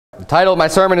The title of my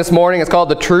sermon this morning is called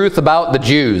The Truth About the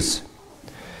Jews.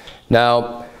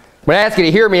 Now, when I ask you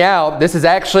to hear me out, this is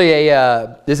actually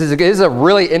this is a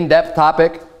really in-depth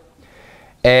topic,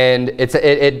 and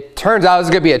it turns out it's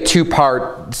going to be a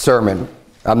two-part sermon.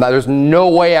 There's no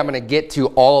way I'm going to get to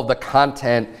all of the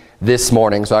content this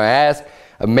morning. So I ask,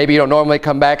 maybe you don't normally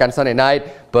come back on Sunday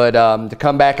night, but to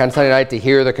come back on Sunday night to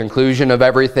hear the conclusion of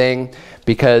everything,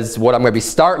 because what I'm going to be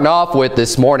starting off with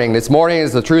this morning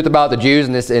is the truth about the Jews,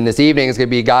 and this evening is going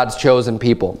to be God's chosen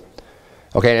people.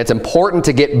 Okay, and it's important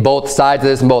to get both sides of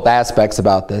this and both aspects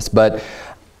about this, but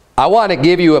I want to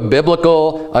give you a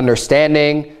biblical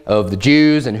understanding of the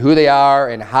Jews and who they are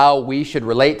and how we should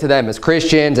relate to them as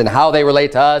Christians and how they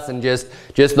relate to us and just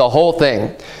the whole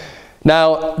thing.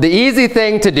 Now, the easy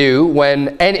thing to do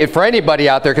for anybody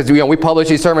out there, because we publish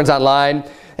these sermons online,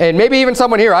 and maybe even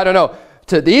someone here, I don't know,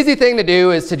 the easy thing to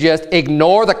do is to just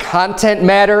ignore the content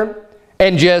matter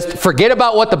and just forget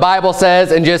about what the Bible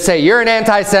says and just say, you're an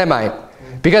anti-Semite.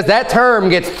 Because that term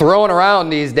gets thrown around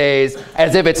these days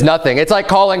as if it's nothing. It's like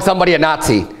calling somebody a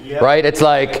Nazi, right? It's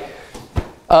like,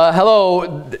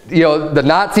 hello, the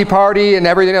Nazi party and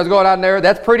everything that's going on there,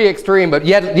 that's pretty extreme, but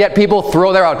yet people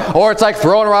throw that around. Or it's like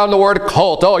throwing around the word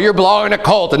cult. Oh, you're belonging to a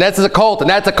cult, and this is a cult, and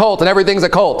that's a cult, and everything's a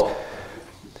cult.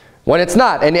 When it's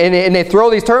not. And they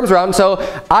throw these terms around.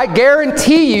 So I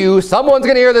guarantee you someone's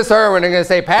going to hear this sermon and going to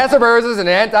say, Pastor Berzins is an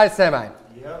anti-Semite.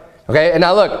 Yep. Okay, and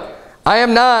now look, I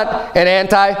am not an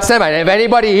anti-Semite. And if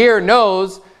anybody here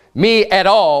knows me at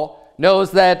all, knows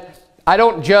that I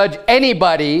don't judge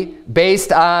anybody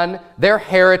based on their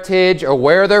heritage or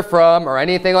where they're from or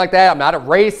anything like that. I'm not a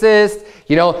racist.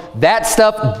 That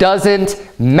stuff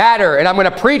doesn't matter. And I'm going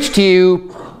to preach to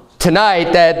you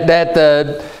tonight that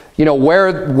the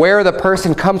where the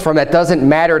person comes from, that doesn't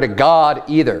matter to God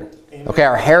either. Okay,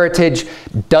 our heritage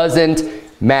doesn't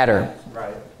matter.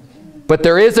 But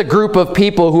there is a group of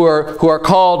people who are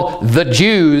called the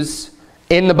Jews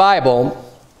in the Bible,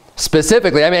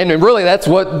 specifically. I mean, and really that's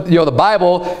what the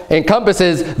Bible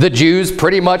encompasses, the Jews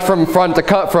pretty much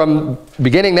from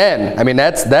beginning to end. I mean,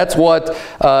 that's what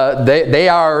they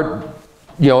are,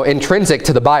 intrinsic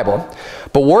to the Bible.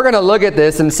 But we're going to look at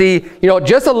this and see,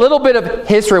 just a little bit of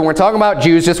history when we're talking about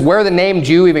Jews, just where the name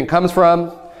Jew even comes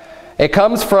from. It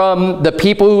comes from the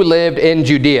people who lived in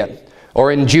Judea,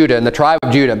 or in Judah, in the tribe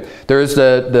of Judah. There's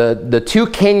the two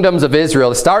kingdoms of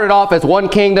Israel. It started off as one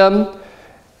kingdom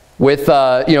with,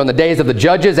 in the days of the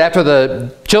judges. After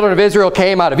the children of Israel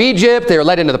came out of Egypt, they were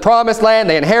led into the promised land.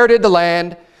 They inherited the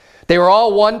land. They were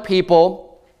all one people.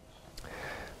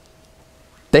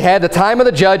 They had the time of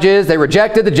the judges. They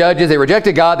rejected the judges. They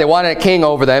rejected God. They wanted a king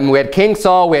over them. We had King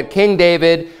Saul. We had King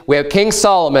David. We had King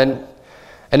Solomon.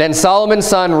 And then Solomon's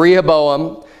son,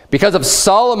 Rehoboam. Because of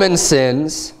Solomon's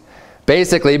sins,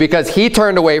 basically, because he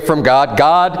turned away from God,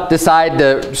 God decided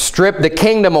to strip the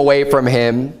kingdom away from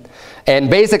him and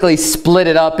basically split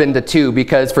it up into two,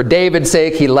 because for David's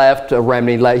sake, he left a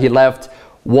remnant. He left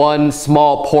one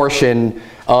small portion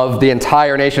of the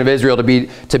entire nation of Israel to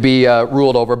be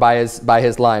ruled over by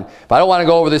his line. But I don't want to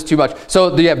go over this too much.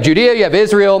 So you have Judea, you have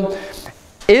Israel.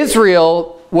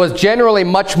 Israel was generally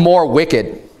much more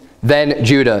wicked than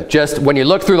Judah. Just when you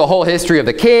look through the whole history of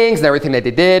the kings and everything that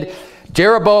they did,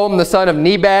 Jeroboam, the son of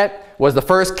Nebat, was the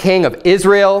first king of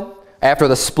Israel after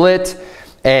the split,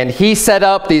 and he set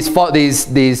up these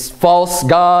false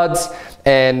gods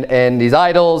and these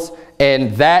idols,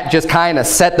 and that just kind of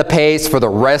set the pace for the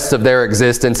rest of their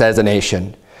existence as a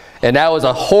nation. And that was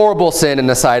a horrible sin in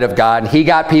the sight of God. He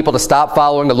got people to stop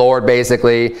following the Lord,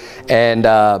 basically, and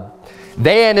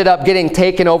they ended up getting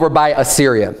taken over by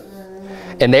Assyria.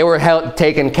 And they were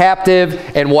taken captive.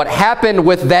 And what happened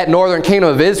with that northern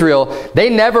kingdom of Israel, they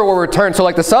never were returned. So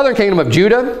like the southern kingdom of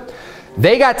Judah,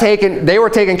 they were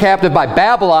taken captive by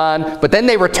Babylon, but then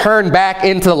they returned back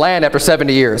into the land after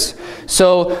 70 years.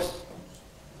 So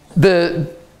the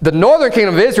northern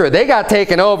kingdom of Israel, they got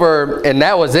taken over, and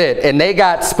that was it. And they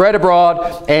got spread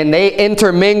abroad, and they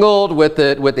intermingled with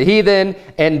the heathen,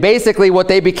 and basically what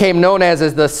they became known as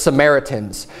is the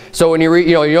Samaritans. So when you read,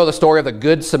 you know the story of the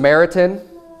Good Samaritan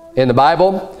in the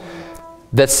Bible,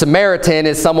 the Samaritan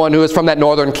is someone who is from that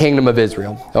northern kingdom of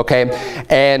Israel, okay?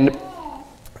 And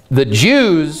the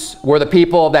Jews were the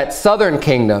people of that southern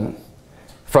kingdom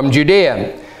from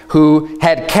Judea, who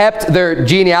had kept their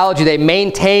genealogy. They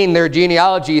maintained their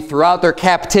genealogy throughout their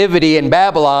captivity in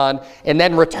Babylon, and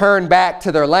then returned back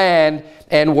to their land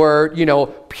and were,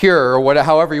 pure, or whatever,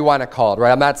 however you want to call it,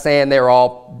 right? I'm not saying they were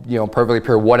all, perfectly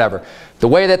pure, whatever. The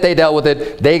way that they dealt with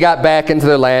it, they got back into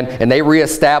their land and they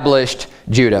reestablished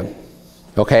Judah,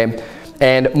 okay?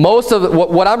 And most of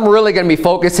what I'm really going to be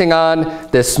focusing on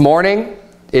this morning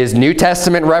is New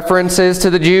Testament references to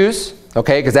the Jews,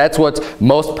 okay, because that's what's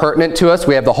most pertinent to us.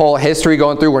 We have the whole history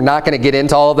going through. We're not going to get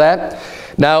into all of that.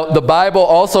 Now, the Bible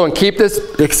also, and keep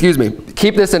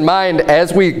this in mind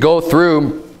as we go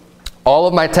through all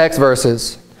of my text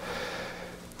verses.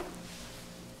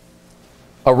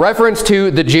 A reference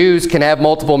to the Jews can have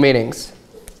multiple meanings.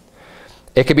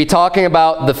 It could be talking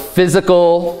about the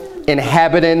physical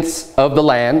inhabitants of the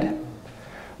land,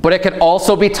 but it could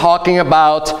also be talking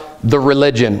about the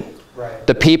religion, right,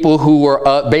 the people who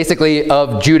were basically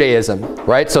of Judaism,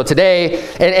 right? So today,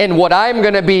 and what I'm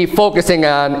going to be focusing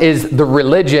on is the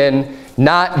religion,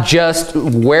 not just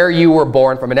where you were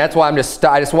born from. And that's why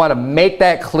I just want to make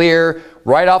that clear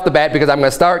right off the bat, because I'm going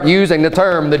to start using the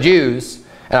term the Jews,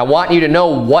 and I want you to know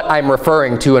what I'm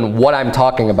referring to and what I'm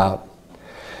talking about.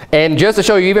 And just to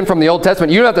show you, even from the Old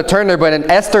Testament, you don't have to turn there, but in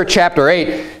Esther chapter 8,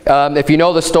 if you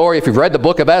know the story, if you've read the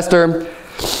book of Esther,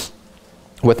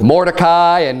 with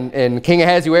Mordecai and King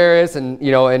Ahasuerus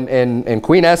and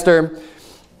Queen Esther,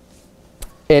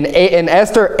 in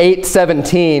Esther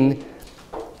 8:17,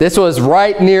 this was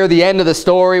right near the end of the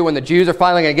story when the Jews are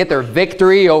finally going to get their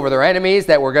victory over their enemies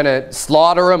that were going to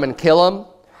slaughter them and kill them.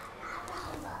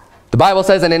 The Bible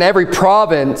says, and in every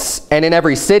province and in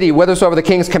every city, whithersoever the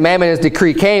king's commandment and his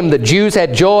decree came, the Jews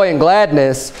had joy and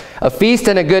gladness, a feast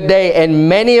and a good day, and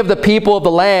many of the people of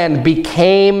the land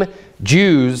became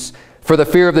Jews, for the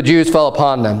fear of the Jews fell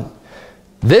upon them.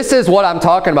 This is what I'm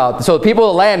talking about. So the people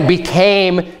of the land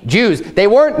became Jews. They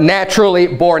weren't naturally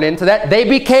born into that. They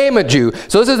became a Jew.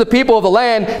 So this is the people of the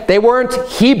land. They weren't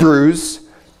Hebrews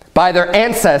by their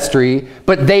ancestry,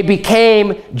 but they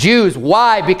became Jews.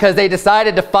 Why? Because they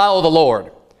decided to follow the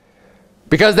Lord.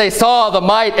 Because they saw the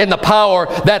might and the power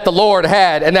that the Lord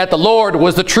had, and that the Lord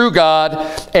was the true God,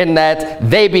 and that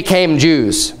they became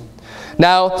Jews.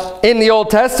 Now, in the Old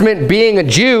Testament, being a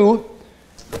Jew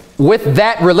with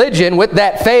that religion, with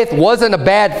that faith, wasn't a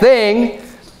bad thing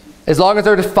as long as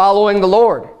they're just following the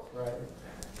Lord.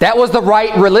 That was the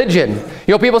right religion.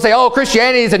 You know, people say, oh,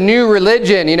 Christianity is a new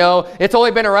religion. You know, it's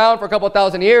only been around for a couple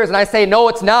thousand years. And I say, no,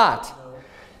 it's not.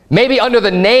 Maybe under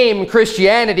the name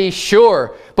Christianity,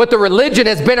 sure. But the religion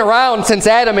has been around since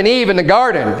Adam and Eve in the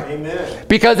garden. Amen.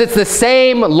 Because it's the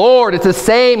same Lord, it's the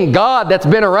same God that's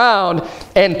been around.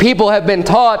 And people have been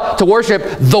taught to worship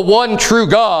the one true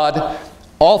God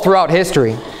all throughout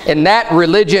history. And that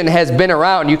religion has been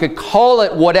around. You could call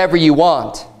it whatever you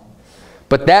want.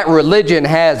 But that religion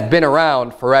has been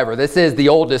around forever. This is the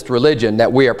oldest religion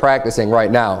that we are practicing right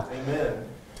now. Amen.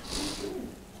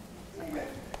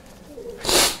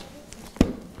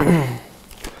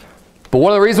 But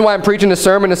one of the reasons why I'm preaching this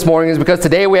sermon this morning is because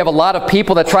today we have a lot of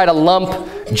people that try to lump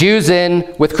Jews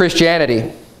in with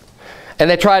Christianity. And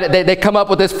they come up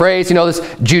with this phrase, you know, this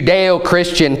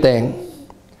Judeo-Christian thing.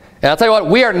 And I'll tell you what,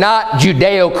 we are not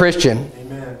Judeo-Christian.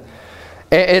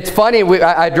 It's funny,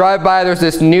 I drive by, there's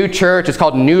this new church, it's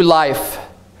called New Life.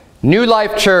 New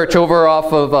Life Church over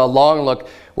off of Long Look,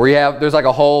 where there's like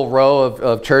a whole row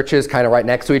of churches kind of right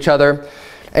next to each other.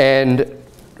 And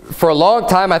for a long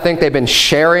time, I think they've been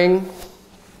sharing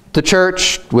the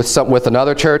church with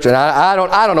another church. And I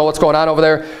don't know what's going on over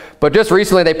there. But just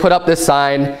recently, they put up this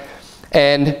sign,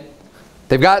 and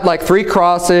they've got like 3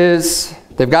 crosses,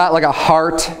 they've got like a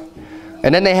heart,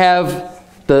 and then they have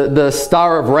the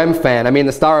Star of Remphan,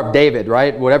 the Star of David,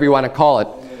 right? Whatever you want to call it.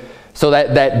 So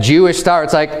that Jewish star,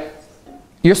 it's like,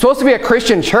 you're supposed to be a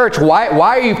Christian church. Why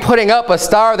are you putting up a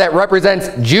star that represents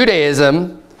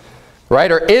Judaism,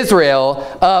 right, or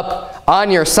Israel, up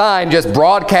on your sign, just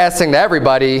broadcasting to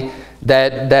everybody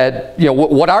that you know,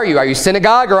 what are you? Are you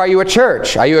synagogue or are you a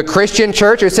church? Are you a Christian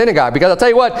church or synagogue? Because I'll tell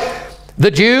you what, the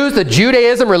Jews, the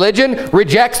Judaism religion,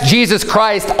 rejects Jesus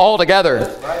Christ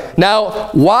altogether. Right. Now,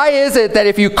 why is it that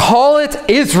if you call it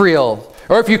Israel,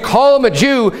 or if you call them a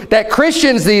Jew, that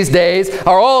Christians these days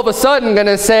are all of a sudden going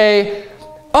to say,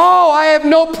 oh, I have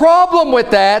no problem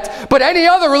with that, but any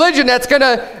other religion that's going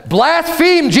to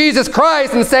blaspheme Jesus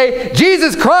Christ and say,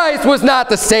 Jesus Christ was not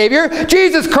the Savior,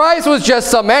 Jesus Christ was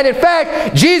just some man. In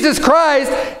fact, Jesus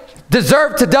Christ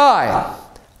deserved to die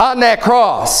on that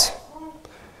cross.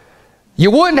 You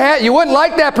wouldn't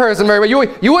like that person very well.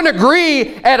 You wouldn't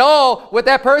agree at all with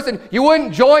that person. You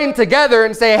wouldn't join together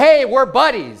and say, hey, we're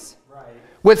buddies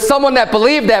with someone that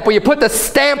believed that. But you put the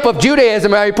stamp of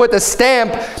Judaism, or you put the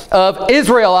stamp of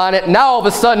Israel on it, now all of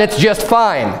a sudden it's just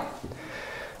fine.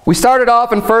 We started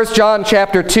off in 1 John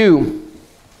chapter 2.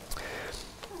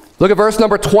 Look at verse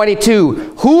number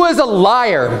 22. Who is a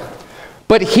liar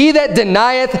but he that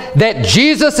denieth that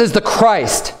Jesus is the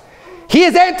Christ? He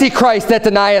is Antichrist that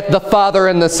denieth the Father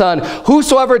and the Son.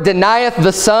 Whosoever denieth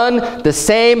the Son, the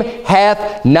same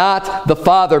hath not the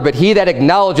Father. But he that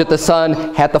acknowledgeth the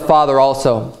Son hath the Father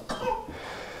also.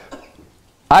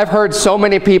 I've heard so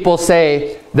many people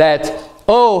say that,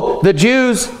 oh, the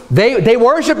Jews, they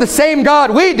worship the same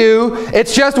God we do.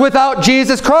 It's just without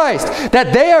Jesus Christ.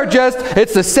 That they are just,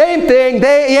 it's the same thing.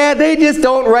 They just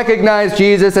don't recognize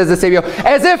Jesus as the Savior.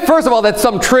 As if, first of all, that's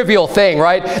some trivial thing,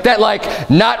 right? That like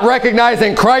not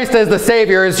recognizing Christ as the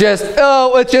Savior is just,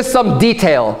 oh, it's just some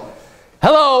detail.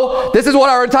 Hello, this is what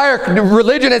our entire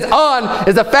religion is on,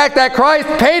 is the fact that Christ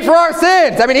paid for our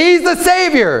sins. I mean, He's the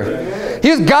Savior.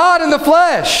 He's God in the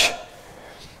flesh.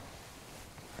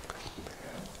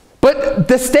 But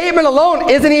the statement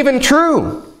alone isn't even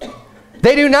true.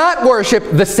 They do not worship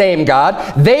the same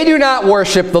God. They do not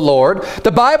worship the Lord.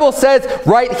 The Bible says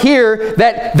right here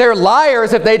that they're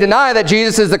liars if they deny that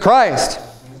Jesus is the Christ.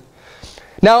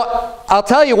 Now, I'll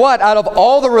tell you what, out of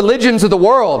all the religions of the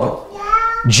world,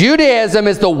 Judaism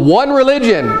is the one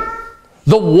religion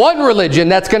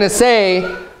that's going to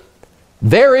say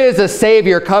there is a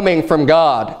Savior coming from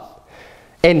God.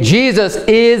 And Jesus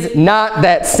is not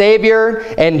that Savior,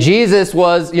 and Jesus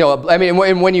was, I mean,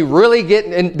 when you really get,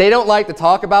 and they don't like to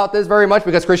talk about this very much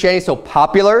because Christianity is so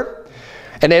popular,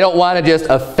 and they don't want to just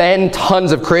offend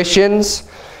tons of Christians,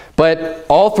 but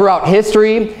all throughout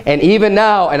history, and even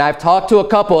now, and I've talked to a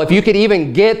couple, if you could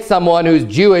even get someone who's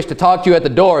Jewish to talk to you at the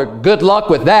door, good luck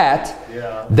with that.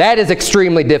 Yeah. That is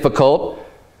extremely difficult.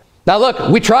 Now look,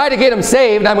 we try to get them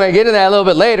saved, and I'm going to get into that a little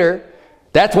bit later.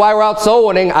 That's why we're out soul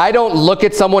winning. I don't look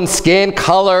at someone's skin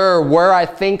color or where I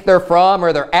think they're from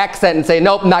or their accent and say,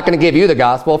 nope, I'm not going to give you the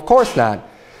gospel. Of course not.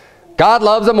 God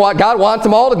loves them. God wants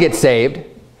them all to get saved.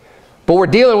 But we're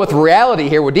dealing with reality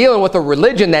here. We're dealing with a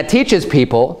religion that teaches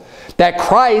people that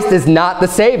Christ is not the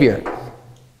Savior.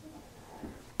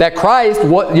 That Christ,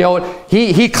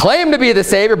 he claimed to be the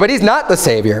Savior, but He's not the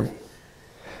Savior.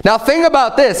 Now think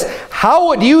about this. How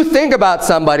would you think about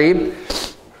somebody?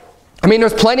 I mean,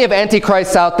 there's plenty of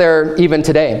antichrists out there even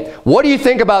today. What do you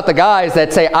think about the guys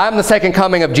that say, I'm the second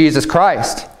coming of Jesus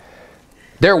Christ?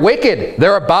 They're wicked.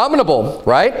 They're abominable,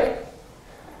 right?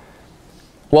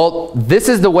 Well, this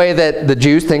is the way that the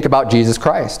Jews think about Jesus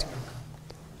Christ.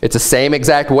 It's the same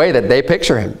exact way that they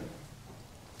picture Him.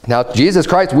 Now, Jesus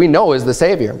Christ, we know, is the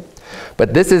Savior.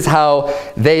 But this is how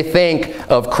they think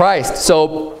of Christ.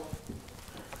 So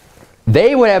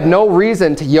they would have no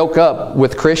reason to yoke up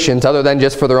with Christians other than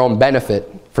just for their own benefit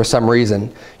for some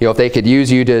reason. If they could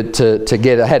use you to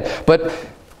get ahead. But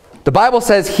the Bible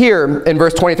says here in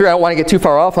verse 23, I don't want to get too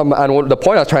far off on the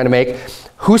point I was trying to make.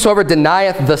 Whosoever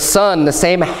denieth the Son, the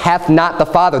same hath not the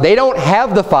Father. They don't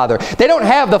have the Father. They don't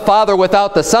have the Father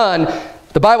without the Son.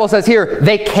 The Bible says here,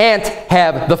 they can't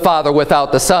have the Father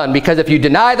without the Son. Because if you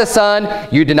deny the Son,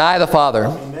 you deny the Father.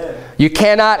 Amen. You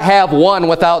cannot have one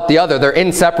without the other. They're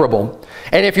inseparable.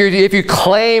 And if you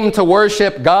claim to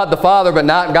worship God the Father but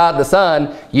not God the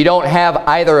Son, you don't have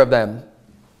either of them.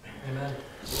 Amen.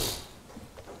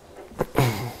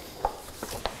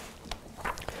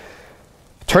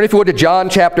 Turn, if you would, to John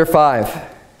chapter 5.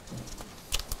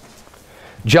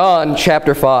 John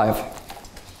chapter 5.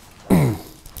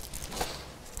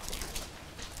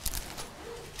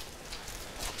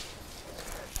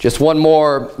 Just one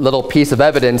more little piece of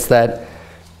evidence that,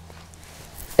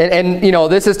 and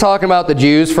this is talking about the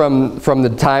Jews from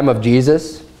the time of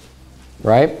Jesus,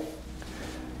 right?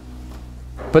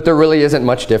 But there really isn't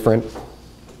much different.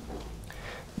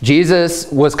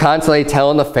 Jesus was constantly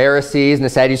telling the Pharisees and the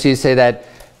Sadducees say that,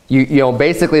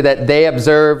 basically that they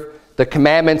observe the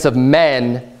commandments of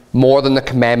men more than the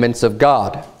commandments of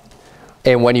God.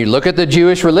 And when you look at the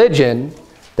Jewish religion,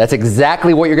 that's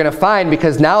exactly what you're going to find,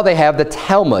 because now they have the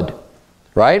Talmud,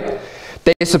 right?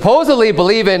 They supposedly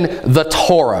believe in the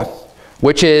Torah,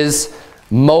 which is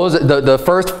Moses, the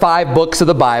first 5 books of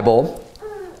the Bible.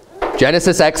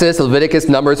 Genesis, Exodus, Leviticus,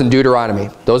 Numbers, and Deuteronomy.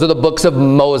 Those are the books of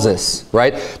Moses,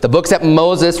 right? The books that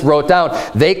Moses wrote down.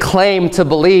 They claim to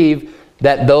believe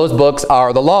that those books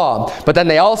are the law. But then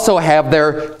they also have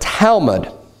their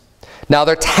Talmud. Now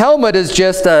their Talmud is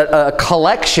just a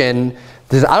collection.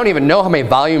 I don't even know how many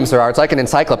volumes there are. It's like an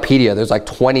encyclopedia. There's like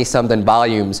 20-something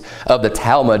volumes of the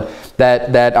Talmud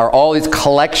that are all these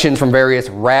collections from various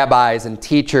rabbis and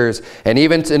teachers. And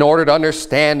even in order to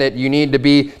understand it, you need to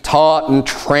be taught and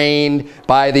trained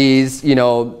by these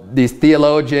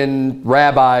theologian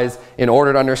rabbis in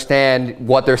order to understand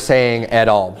what they're saying at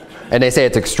all. And they say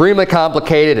it's extremely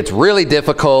complicated. It's really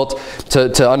difficult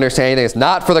to understand anything. It's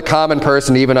not for the common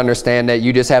person to even understand that.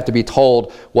 You just have to be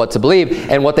told what to believe.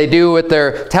 And what they do with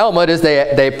their Talmud is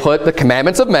they put the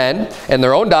commandments of men and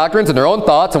their own doctrines and their own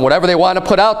thoughts and whatever they want to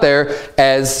put out there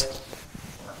as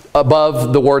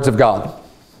above the words of God.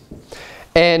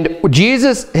 And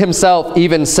Jesus himself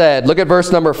even said, look at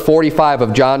verse number 45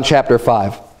 of John chapter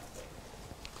 5.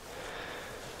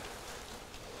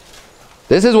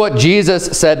 This is what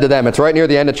Jesus said to them. It's right near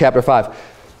the end of chapter 5.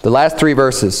 The last 3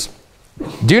 verses.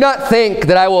 Do not think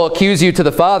that I will accuse you to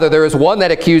the Father. There is one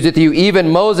that accuseth you, even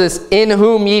Moses, in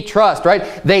whom ye trust.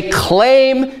 Right? They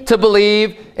claim to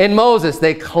believe in Moses.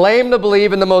 They claim to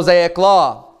believe in the Mosaic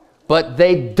law. But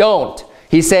they don't.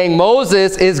 He's saying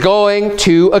Moses is going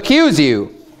to accuse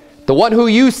you. The one who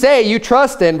you say you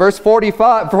trust in. Verse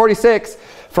 46.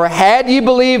 For had ye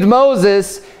believed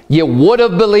Moses, ye would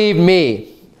have believed me.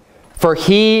 For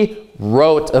he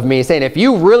wrote of me. Saying, if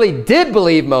you really did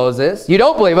believe Moses, you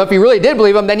don't believe him. If you really did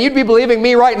believe him, then you'd be believing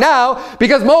me right now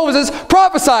because Moses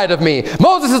prophesied of me.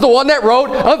 Moses is the one that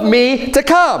wrote of me to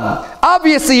come.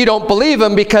 Obviously, you don't believe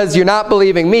him because you're not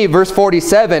believing me. Verse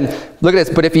 47, look at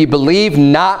this. But if you believe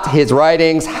not his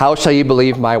writings, how shall you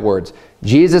believe my words?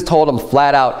 Jesus told him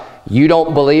flat out, you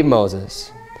don't believe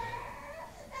Moses.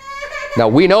 Now,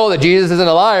 we know that Jesus isn't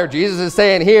a liar. Jesus is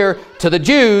saying here to the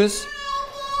Jews,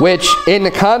 which in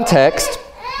the context,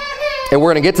 and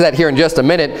we're going to get to that here in just a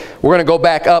minute, we're going to go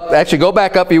back up. Actually, go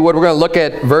back up, you would. We're going to look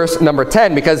at verse number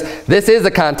 10 because this is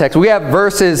the context. We have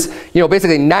verses,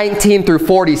 basically 19 through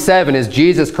 47 is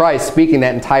Jesus Christ speaking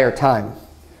that entire time.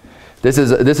 This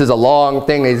is a long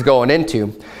thing that he's going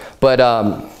into. But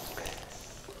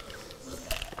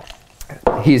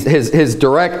his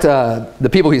direct, the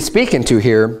people he's speaking to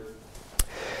here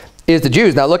is the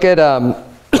Jews. Now look at...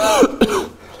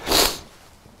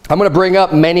 I'm going to bring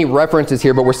up many references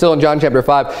here, but we're still in John chapter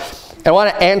 5. And I want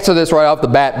to answer this right off the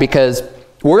bat because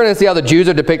we're going to see how the Jews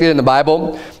are depicted in the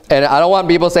Bible. And I don't want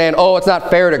people saying, oh, it's not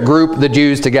fair to group the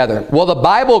Jews together. Well, the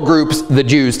Bible groups the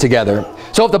Jews together.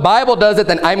 So if the Bible does it,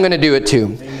 then I'm going to do it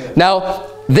too. Amen. Now,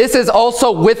 this is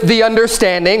also with the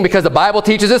understanding, because the Bible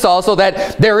teaches us also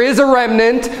that there is a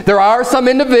remnant. There are some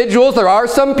individuals, there are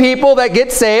some people that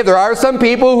get saved. There are some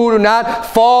people who do not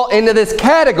fall into this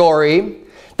category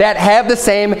that have the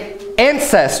same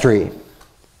ancestry.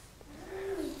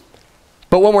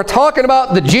 But when we're talking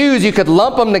about the Jews, you could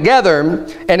lump them together,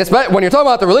 and when you're talking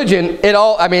about the religion, it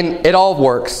all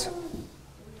works.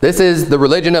 This is the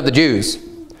religion of the Jews.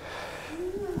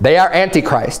 They are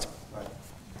Antichrist.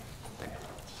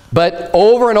 But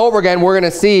over and over again, we're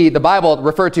going to see the Bible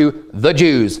refer to the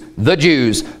Jews, the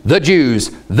Jews, the Jews,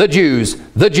 the Jews,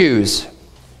 the Jews.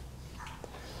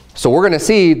 So we're going to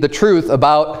see the truth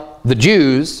about the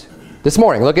Jews this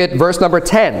morning. Look at verse number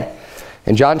 10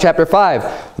 in John chapter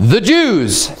 5. The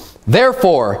Jews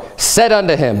therefore said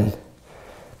unto him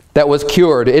that was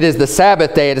cured, it is the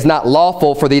Sabbath day, it is not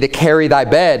lawful for thee to carry thy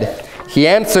bed. He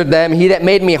answered them, he that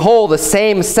made me whole, the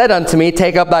same said unto me,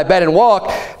 take up thy bed and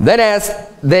walk. Then asked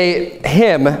they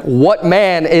him, what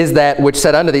man is that which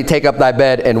said unto thee, take up thy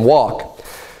bed and walk?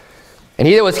 And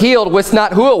he that was healed wist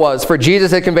not who it was, for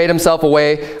Jesus had conveyed himself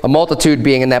away, a multitude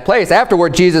being in that place.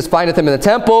 Afterward Jesus findeth him in the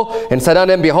temple, and said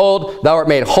unto him, behold, thou art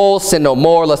made whole, sin no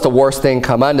more, lest a worse thing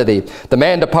come unto thee. The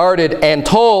man departed and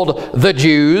told the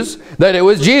Jews that it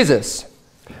was Jesus,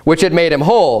 which had made him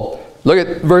whole. Look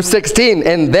at verse 16.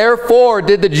 And therefore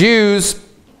did the Jews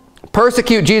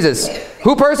persecute Jesus.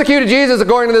 Who persecuted Jesus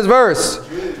according to this verse?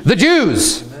 The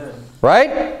Jews.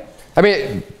 Right? I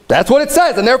mean, that's what it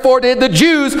says. And therefore did the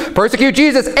Jews persecute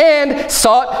Jesus and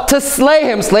sought to slay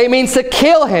him. Slay means to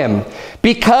kill him,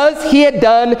 because he had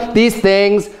done these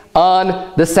things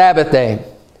on the Sabbath day.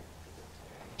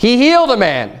 He healed a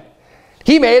man.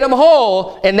 He made him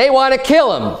whole, and they want to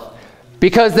kill him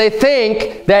because they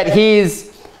think that he's,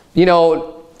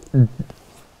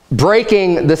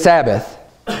 breaking the Sabbath.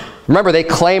 Remember, they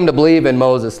claim to believe in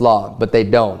Moses' law, but they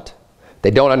don't.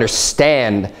 They don't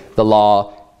understand the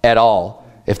law at all.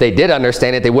 If they did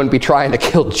understand it, they wouldn't be trying to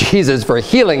kill Jesus for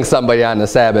healing somebody on the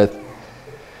Sabbath.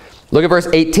 Look at verse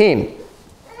 18.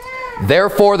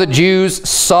 Therefore the Jews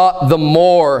sought the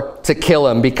more to kill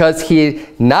him, because he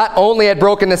not only had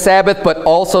broken the Sabbath, but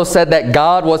also said that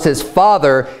God was his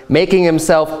Father, making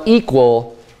himself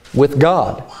equal with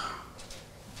God.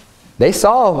 They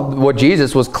saw what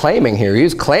Jesus was claiming here. He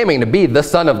was claiming to be the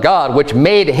Son of God, which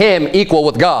made him equal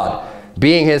with God,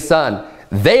 being his Son.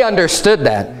 They understood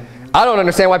that. I don't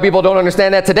understand why people don't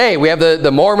understand that today. We have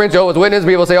the Mormons, Jehovah's Witnesses.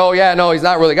 People say, oh yeah, no, he's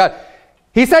not really God.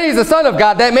 He said he's the Son of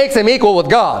God. That makes him equal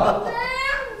with God.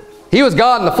 He was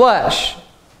God in the flesh.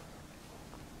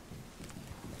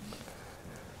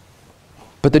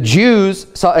 But the Jews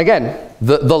sought, again,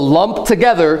 the lump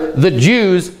together, the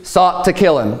Jews sought to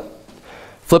kill him.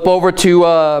 Flip over to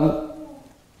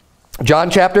John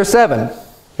chapter 7.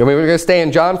 We're going to stay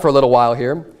in John for a little while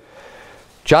here.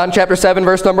 John chapter 7,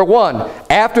 verse number 1.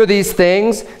 After these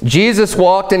things, Jesus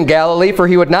walked in Galilee, for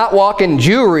he would not walk in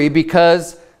Jewry,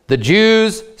 because the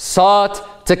Jews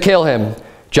sought to kill him.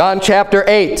 John chapter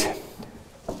 8.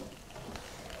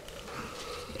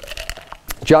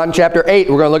 John chapter 8,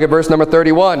 we're going to look at verse number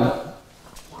 31.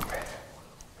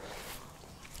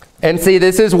 And see,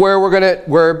 this is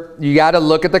where you got to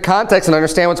look at the context and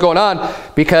understand what's going on,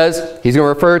 because he's going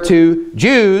to refer to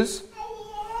Jews,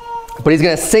 but he's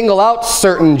going to single out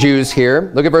certain Jews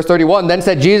here. Look at verse 31. Then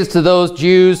said Jesus to those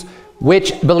Jews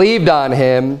which believed on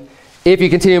him, if you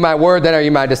continue my word, then are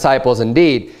you my disciples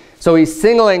indeed. So he's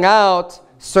singling out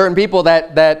certain people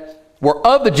that were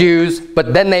of the Jews,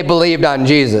 but then they believed on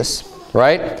Jesus,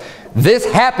 right? This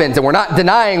happens, and we're not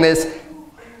denying this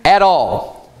at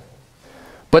all.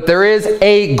 But there is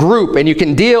a group, and you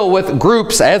can deal with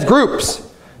groups as groups.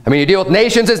 I mean, you deal with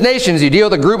nations as nations. You deal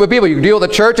with a group of people. You deal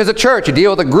with a church as a church. You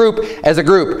deal with a group as a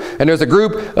group. And there's a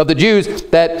group of the Jews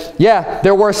that, yeah,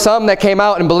 there were some that came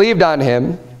out and believed on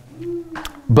him.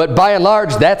 But by and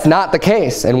large, that's not the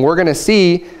case. And we're going to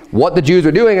see what the Jews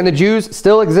were doing. And the Jews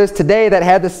still exist today that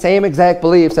had the same exact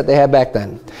beliefs that they had back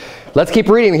then. Let's keep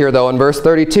reading here, though, in verse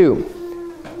 32.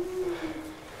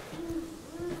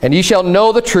 And ye shall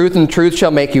know the truth, and the truth shall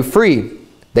make you free.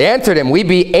 They answered him, we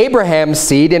be Abraham's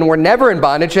seed, and were never in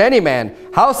bondage to any man.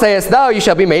 How sayest thou, ye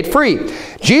shall be made free?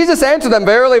 Jesus answered them,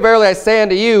 verily, verily, I say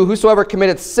unto you, whosoever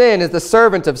committeth sin is the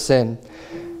servant of sin.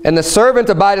 And the servant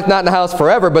abideth not in the house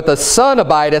forever, but the Son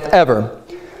abideth ever.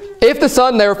 If the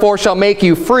Son therefore shall make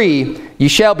you free, ye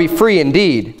shall be free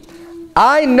indeed.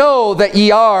 I know that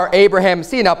ye are Abraham's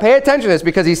seed. Now pay attention to this,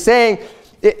 because he's saying,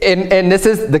 and this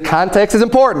is, the context is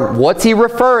important. What's he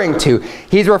referring to?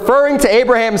 He's referring to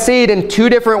Abraham's seed in two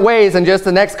different ways in just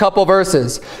the next couple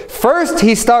verses. First,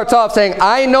 he starts off saying,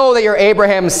 I know that you're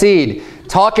Abraham's seed,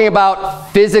 talking about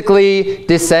physically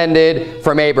descended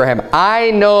from Abraham.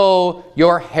 I know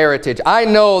your heritage. I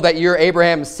know that you're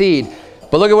Abraham's seed.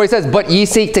 But look at what he says, but ye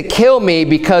seek to kill me,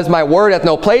 because my word hath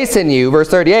no place in you. Verse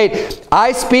 38,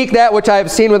 I speak that which I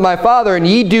have seen with my father, and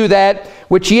ye do that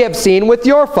which ye have seen with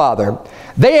your father.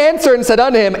 They answered and said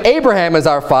unto him, Abraham is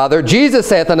our father. Jesus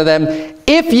saith unto them,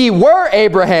 if ye were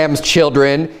Abraham's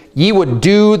children, ye would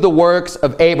do the works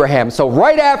of Abraham. So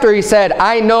right after he said,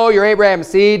 I know you're Abraham's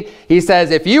seed, he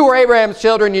says, if you were Abraham's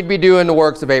children, you'd be doing the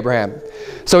works of Abraham.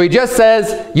 So he just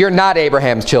says, you're not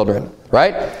Abraham's children,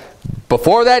 right?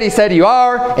 Before that, he said you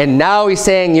are, and now he's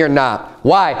saying you're not.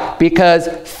 Why? Because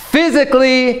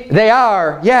physically they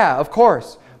are, yeah, of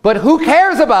course. But who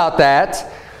cares about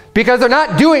that? Because they're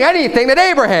not doing anything that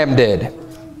Abraham did.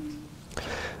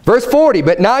 Verse 40,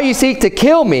 but now ye seek to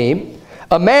kill me,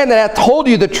 a man that hath told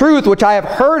you the truth, which I have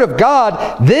heard of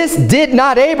God. This did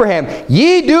not Abraham.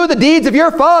 Ye do the deeds of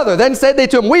your father. Then said they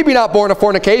to him, we be not born of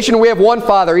fornication. We have one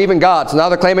father, even God. So now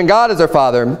they're claiming God as their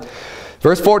father.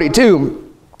 Verse 42,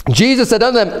 Jesus said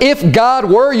unto them, if God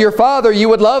were your father, you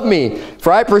would love me.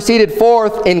 For I proceeded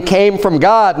forth and came from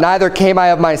God. Neither came I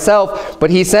of myself, but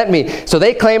he sent me. So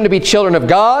they claim to be children of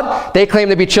God. They claim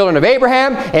to be children of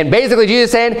Abraham. And basically Jesus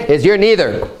is saying is you're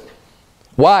neither.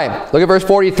 Why? Look at verse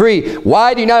 43.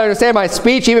 Why do you not understand my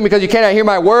speech, even because you cannot hear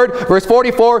my word? Verse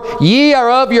 44, ye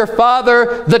are of your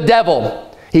father the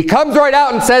devil. He comes right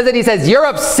out and says it. He says, you're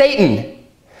of Satan.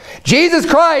 Jesus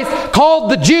Christ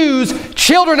called the Jews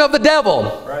children of the devil.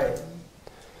 Right.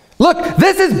 Look,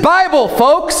 this is Bible,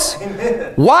 folks.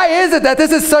 Amen. Why is it that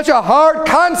this is such a hard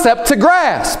concept to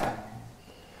grasp?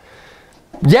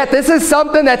 Yet this is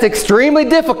something that's extremely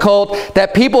difficult,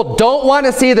 that people don't want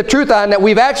to see the truth on, that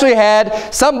we've actually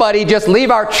had somebody just leave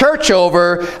our church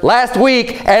over last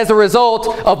week as a result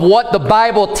of what the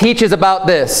Bible teaches about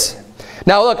this.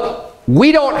 Now look,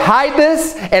 we don't hide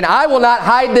this, and I will not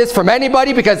hide this from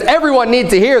anybody, because everyone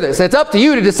needs to hear this. It's up to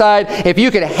you to decide if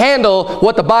you can handle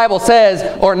what the Bible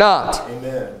says or not.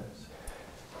 Amen.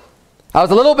 I was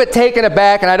a little bit taken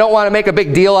aback, and I don't want to make a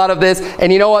big deal out of this.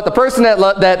 And you know what? The person that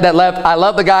left, I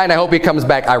love the guy, and I hope he comes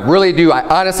back. I really do.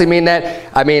 I honestly mean that.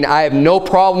 I mean, I have no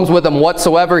problems with him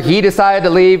whatsoever. He decided to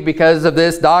leave because of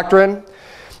this doctrine.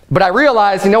 But I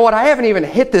realized, you know what? I haven't even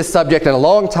hit this subject in a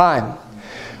long time.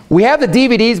 We have the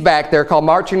DVDs back there called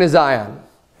Marching to Zion,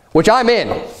 which I'm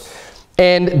in.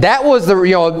 And that was the,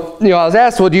 I was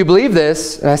asked, well, do you believe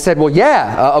this? And I said, well,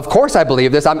 yeah, of course I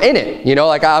believe this. I'm in it.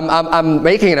 Like I'm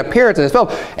making an appearance in this film.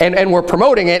 And we're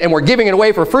promoting it, and we're giving it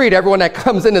away for free to everyone that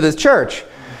comes into this church.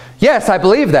 Yes, I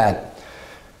believe that.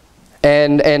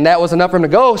 And that was enough for him to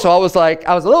go. So I was like,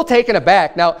 I was a little taken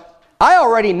aback. Now, I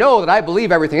already know that I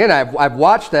believe everything in it. I've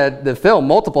watched the film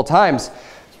multiple times.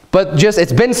 But just,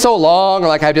 it's been so long, or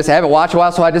like I just haven't watched a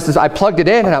while, so I plugged it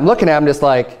in and I'm looking at him just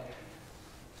like,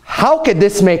 how could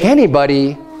this make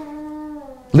anybody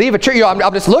leave a church? You know,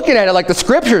 I'm just looking at it like the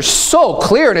scripture's so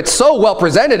clear and it's so well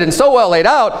presented and so well laid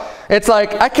out. It's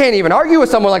like, I can't even argue with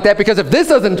someone like that, because if this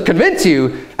doesn't convince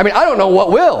you, I mean, I don't know what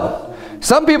will.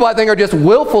 Some people, I think, are just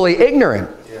willfully ignorant.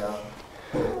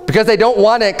 Because they don't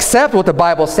want to accept what the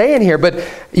Bible's saying here. But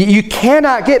you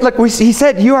cannot get, look, he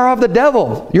said, you are of the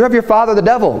devil. You're of your father, the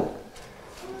devil.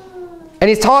 And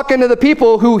he's talking to the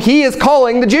people who he is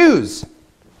calling the Jews.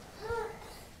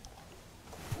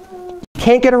 You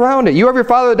can't get around it. You are of your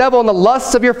father, the devil, and the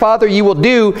lusts of your father you will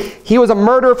do. He was a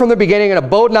murderer from the beginning and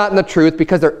abode not in the truth,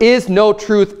 because there is no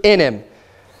truth in him.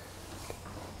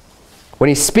 When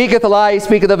he speaketh a lie, he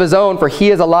speaketh of his own, for he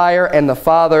is a liar and the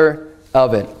father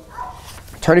of it.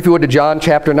 Turn, if you would, to John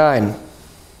chapter 9.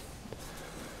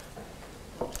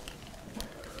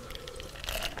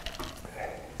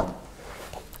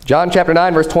 John chapter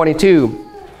 9, verse 22.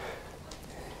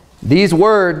 These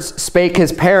words spake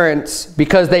his parents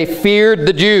because they feared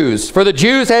the Jews. For the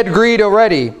Jews had agreed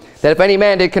already that if any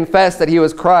man did confess that he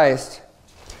was Christ,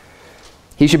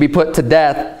 he should be put to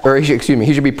death, or he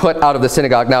should be put out of the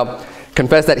synagogue. Now,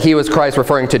 confess that he was Christ,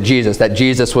 referring to Jesus, that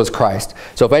Jesus was Christ.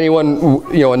 So if anyone,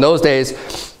 in those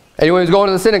days, anyone who's going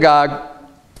to the synagogue,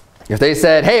 if they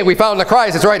said, hey, we found the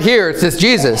Christ, it's right here, it's this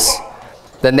Jesus,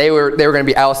 then they were going to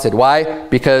be ousted. Why?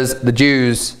 Because the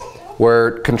Jews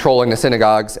were controlling the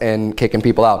synagogues and kicking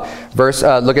people out.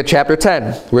 Look at chapter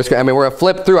 10. We're going to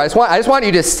flip through. I just want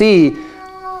you to see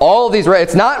all of these.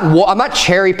 I'm not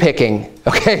cherry picking,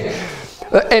 okay?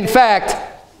 In fact,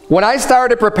 when I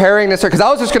started preparing this, because I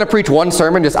was just going to preach one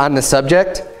sermon just on this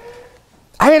subject,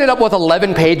 I ended up with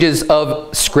 11 pages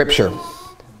of scripture.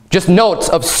 Just notes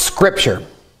of scripture.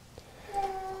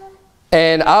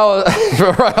 And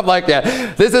I'm like,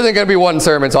 yeah, this isn't going to be one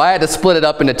sermon, so I had to split it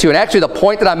up into two. And actually, the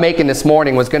point that I'm making this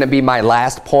morning was going to be my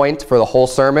last point for the whole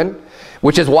sermon,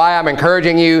 which is why I'm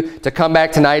encouraging you to come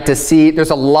back tonight to see. There's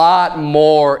a lot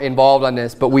more involved on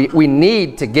this, but we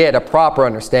need to get a proper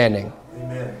understanding.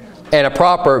 Amen. And a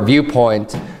proper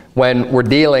viewpoint when we're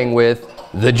dealing with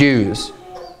the Jews.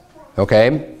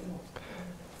 Okay?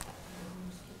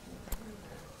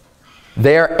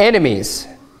 They're enemies.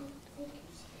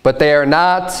 But they are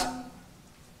not,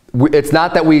 it's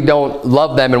not that we don't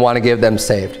love them and want to give them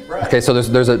saved. Right. Okay, so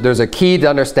there's a key to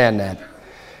understand that.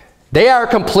 They are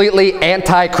completely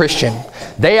anti-Christian.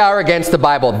 They are against the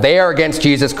Bible. They are against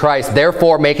Jesus Christ,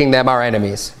 therefore making them our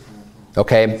enemies.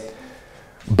 Okay?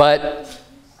 But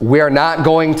we are not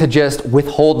going to just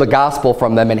withhold the gospel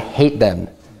from them and hate them.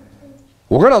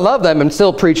 We're going to love them and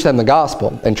still preach them the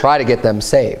gospel and try to get them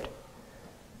saved.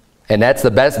 And that's the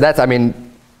best, the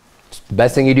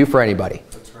best thing you do for anybody.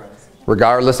 That's right.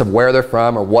 Regardless of where they're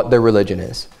from or what their religion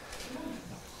is.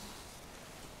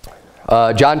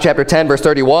 John chapter 10, verse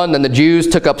 31, then the Jews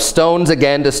took up stones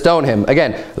again to stone him.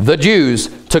 Again, the Jews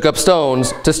took up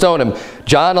stones to stone him.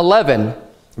 John 11,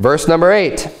 verse number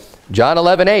 8. John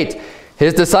 11, 8.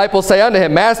 His disciples say unto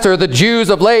him, Master, the Jews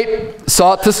of late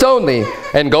sought to stone thee,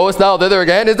 and goest thou thither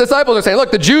again? His disciples are saying,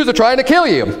 look, the Jews are trying to kill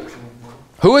you.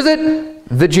 Who is it?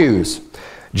 The Jews.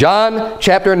 John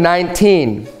chapter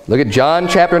 19. Look at John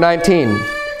chapter 19.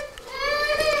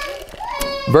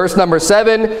 Verse number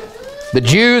 7. The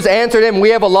Jews answered him, we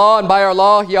have a law, and by our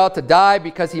law he ought to die,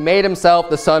 because he made himself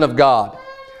the Son of God.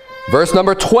 Verse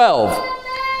number 12.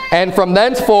 And from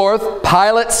thenceforth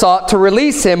Pilate sought to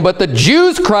release him, but the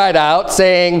Jews cried out,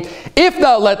 saying, if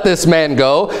thou let this man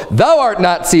go, thou art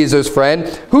not Caesar's friend.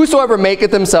 Whosoever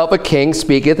maketh himself a king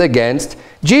speaketh against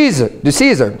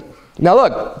Caesar. Now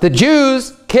look, the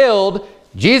Jews killed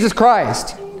Jesus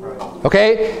Christ.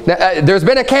 Okay? Now, there's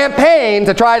been a campaign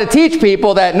to try to teach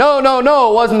people that no,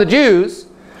 it wasn't the Jews.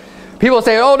 People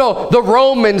say, oh no, the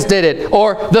Romans did it,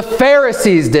 or the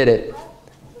Pharisees did it.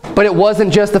 But it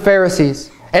wasn't just the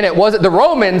Pharisees. And it wasn't, the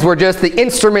Romans were just the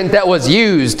instrument that was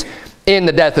used in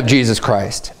the death of Jesus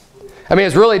Christ.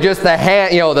 It's really just the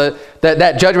hand,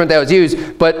 that judgment that was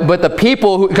used. But the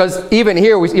people who, because even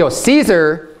here,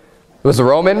 Caesar was a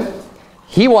Roman.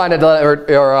 He wanted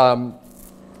to,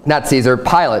 not Caesar,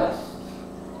 Pilate.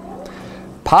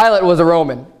 Pilate was a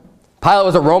Roman. Pilate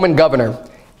was a Roman governor.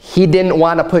 He didn't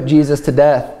want to put Jesus to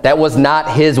death. That was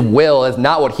not his will. It's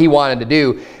not what he wanted to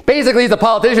do. Basically, he's a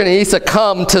politician, and he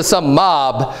succumbed to some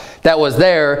mob that was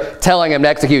there telling him to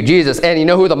execute Jesus. And you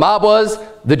know who the mob was?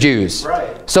 The Jews.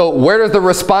 Right. So where does the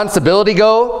responsibility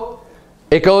go?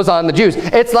 it goes on the Jews.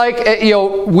 It's like,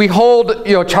 we hold,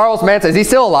 Charles Manson. Is he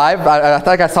still alive? I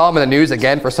think I saw him in the news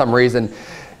again for some reason.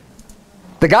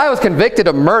 The guy was convicted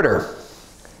of murder,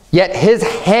 yet his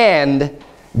hand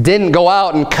didn't go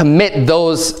out and commit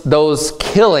those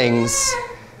killings,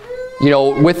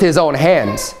 with his own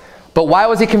hands. But why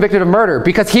was he convicted of murder?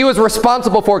 Because he was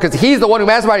responsible for it, because he's the one who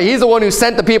masterminded. He's the one who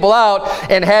sent the people out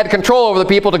and had control over the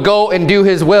people to go and do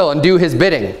his will and do his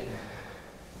bidding.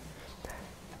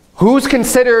 Who's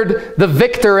considered the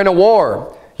victor in a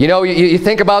war? You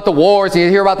think about the wars, and you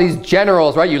hear about these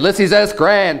generals, right? Ulysses S.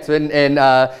 Grant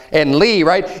and Lee,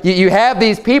 right? You have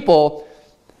these people.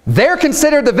 They're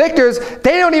considered the victors.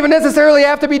 They don't even necessarily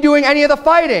have to be doing any of the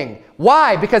fighting.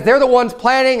 Why? Because they're the ones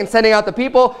planning and sending out the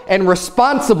people and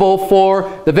responsible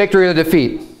for the victory or the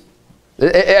defeat.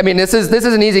 I mean, this is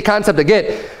an easy concept to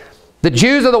get. The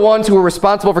Jews are the ones who were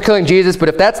responsible for killing Jesus, but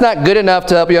if that's not good enough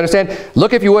to help you understand,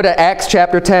 look, if you would, at Acts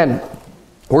chapter 10.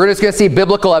 We're just going to see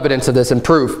biblical evidence of this and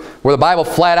proof, where the Bible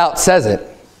flat out says it.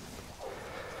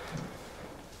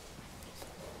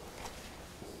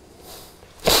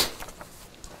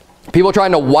 People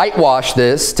trying to whitewash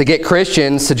this to get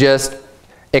Christians to just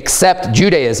accept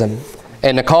Judaism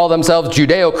and to call themselves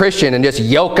Judeo-Christian and just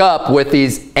yoke up with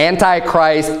these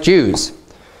anti-Christ Jews.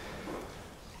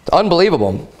 It's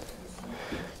unbelievable.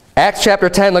 Acts chapter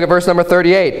 10, look at verse number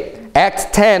 38. Acts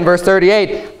 10, verse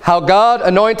 38. How God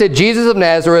anointed Jesus of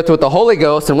Nazareth with the Holy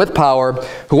Ghost and with power,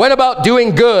 who went about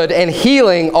doing good and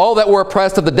healing all that were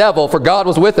oppressed of the devil, for God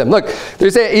was with him. Look,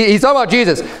 he's talking about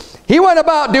Jesus. He went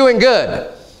about doing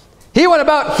good. He went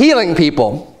about healing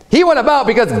people. He went about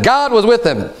because God was with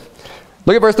him.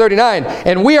 Look at verse 39.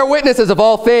 And we are witnesses of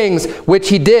all things which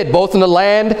he did, both in the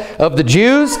land of the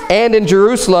Jews and in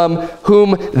Jerusalem,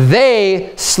 whom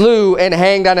they slew and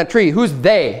hanged on a tree. Who's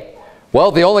they?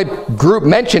 Well, the only group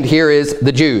mentioned here is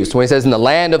the Jews. When he says in the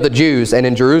land of the Jews and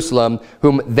in Jerusalem,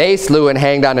 whom they slew and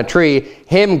hanged on a tree,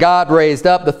 him God raised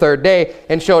up the third day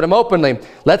and showed him openly.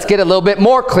 Let's get a little bit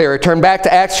more clear. Turn back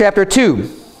to Acts chapter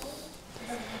 2.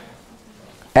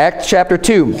 Acts chapter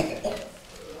 2.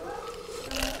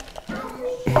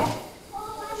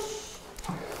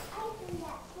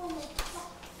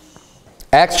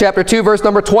 Acts chapter 2, verse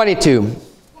number 22.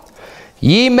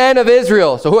 Ye men of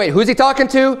Israel. So wait, who's he talking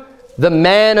to? The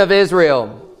men of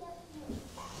Israel.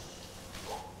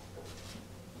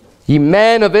 Ye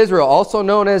men of Israel, also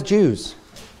known as Jews.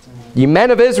 Ye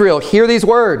men of Israel, hear these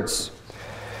words.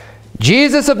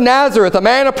 Jesus of Nazareth, a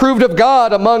man approved of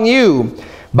God among you,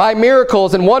 by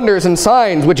miracles and wonders and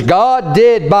signs, which God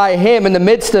did by him in the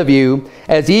midst of you,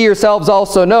 as ye yourselves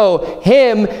also know,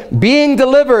 him being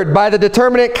delivered by the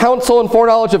determinate counsel and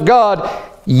foreknowledge of God,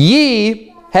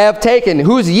 ye have taken.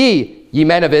 Who's ye? Ye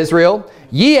men of Israel.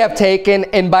 Ye have taken,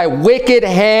 and by wicked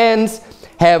hands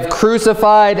have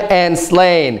crucified and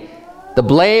slain. The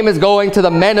blame is going to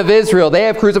the men of Israel. They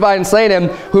have crucified and slain him,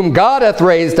 whom God hath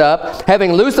raised up,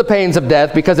 having loosed the pains of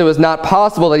death, because it was not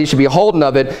possible that he should be holden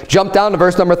of it. Jump down to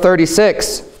verse number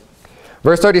 36.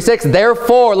 Verse 36,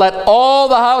 therefore let all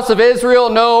the house of Israel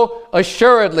know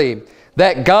assuredly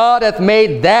that God hath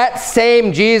made that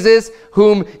same Jesus,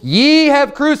 whom ye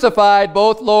have crucified,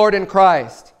 both Lord and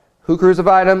Christ. Who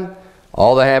crucified him?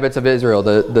 All the habits of Israel,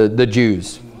 the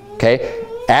Jews. Okay?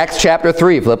 Acts chapter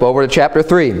 3. Flip over to chapter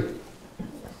 3.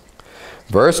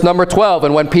 Verse number 12,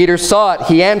 and when Peter saw it,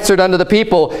 he answered unto the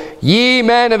people, ye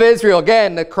men of Israel.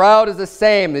 Again, the crowd is the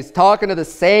same. He's talking to the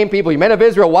same people. Ye men of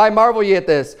Israel, why marvel ye at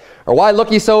this? Or why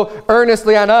look ye so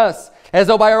earnestly on us, as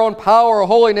though by our own power or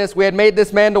holiness we had made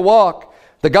this man to walk?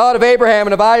 The God of Abraham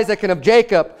and of Isaac and of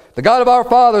Jacob, the God of our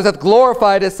fathers, hath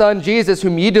glorified his son Jesus,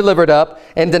 whom ye delivered up,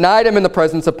 and denied him in the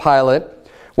presence of Pilate,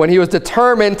 when he was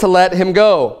determined to let him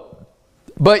go.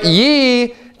 But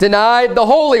ye denied the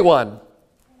Holy One,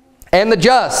 and the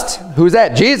just. Who's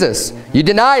that? Jesus. You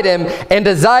denied him and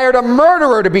desired a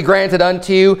murderer to be granted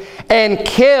unto you, and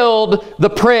killed the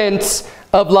Prince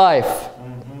of Life,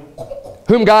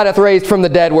 whom God hath raised from the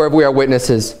dead, whereof we are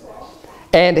witnesses.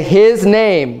 And his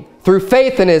name, through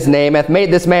faith in his name, hath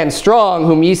made this man strong,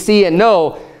 whom ye see and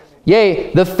know.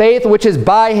 Yea, the faith which is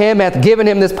by him hath given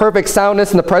him this perfect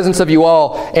soundness in the presence of you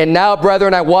all. And now,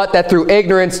 brethren, I wot that through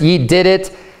ignorance ye did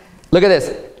it. Look at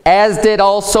this. As did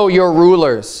also your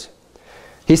rulers.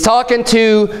 He's talking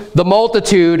to the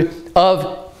multitude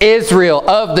of Israel,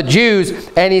 of the Jews,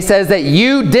 and he says that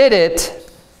you did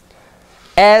it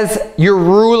as your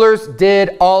rulers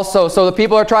did also. So the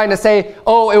people are trying to say,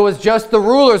 oh, it was just the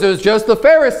rulers, it was just the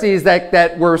Pharisees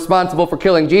that were responsible for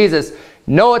killing Jesus.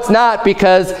 No, it's not,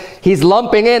 because he's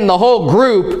lumping in the whole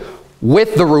group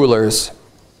with the rulers,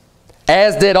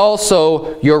 as did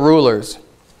also your rulers.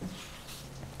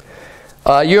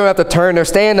 You don't have to turn there.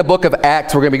 Stay in the book of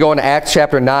Acts. We're going to be going to Acts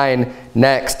chapter 9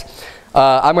 next.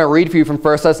 I'm going to read for you from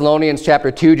 1 Thessalonians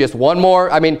chapter 2. Just one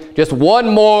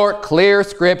more clear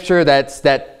scripture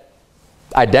that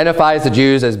identifies the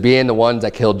Jews as being the ones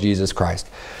that killed Jesus Christ.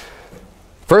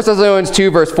 1 Thessalonians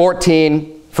 2 verse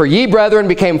 14. For ye, brethren,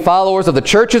 became followers of the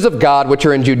churches of God which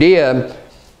are in Judea,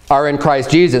 are in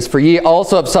Christ Jesus. For ye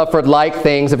also have suffered like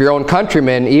things of your own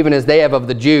countrymen, even as they have of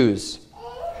the Jews,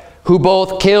 who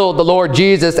both killed the Lord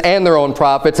Jesus and their own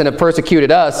prophets, and have persecuted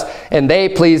us, and they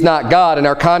please not God, and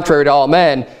are contrary to all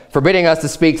men, forbidding us to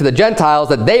speak to the Gentiles,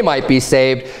 that they might be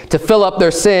saved, to fill up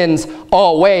their sins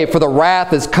alway, for the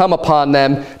wrath is come upon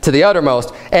them to the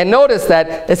uttermost. And notice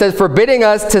that it says, forbidding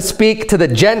us to speak to the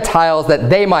Gentiles, that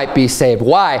they might be saved.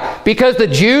 Why? Because the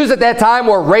Jews at that time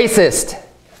were racist.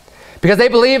 Because they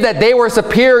believed that they were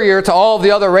superior to all of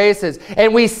the other races.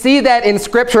 And we see that in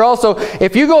Scripture also.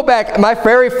 If you go back, my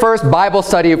very first Bible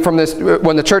study from this,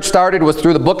 when the church started, was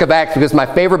through the book of Acts, because it's my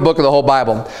favorite book of the whole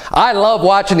Bible. I love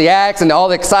watching the Acts and all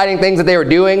the exciting things that they were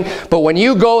doing. But when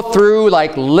you go through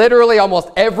like literally almost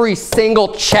every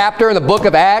single chapter in the book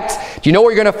of Acts, do you know what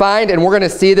you're going to find? And we're going to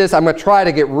see this. I'm going to try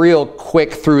to get real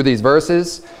quick through these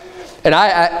verses. And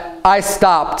I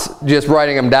stopped just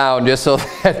writing them down just so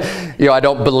that, I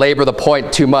don't belabor the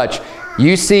point too much.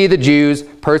 You see the Jews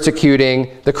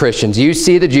persecuting the Christians. You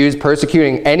see the Jews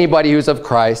persecuting anybody who's of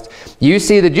Christ. You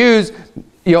see the Jews,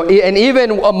 and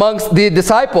even amongst the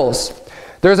disciples.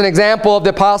 There's an example of the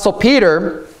Apostle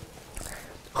Peter,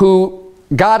 who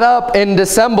got up and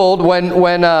dissembled when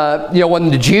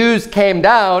the Jews came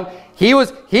down. He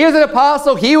was an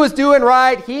apostle. He was doing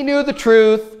right. He knew the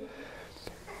truth.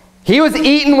 He was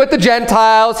eating with the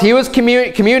Gentiles. He was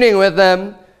communing with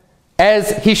them as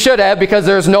he should have, because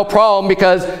there's no problem,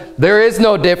 because there is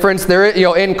no difference.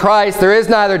 In Christ, there is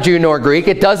neither Jew nor Greek.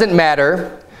 It doesn't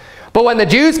matter. But when the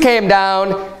Jews came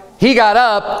down, he got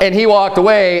up and he walked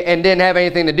away and didn't have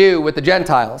anything to do with the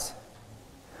Gentiles.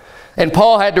 And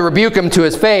Paul had to rebuke him to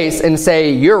his face and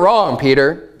say, you're wrong,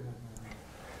 Peter.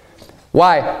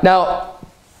 Why? Now,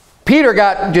 Peter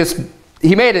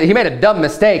he made a dumb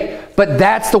mistake, but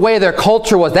that's the way their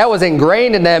culture was. That was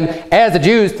ingrained in them as the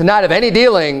Jews, to not have any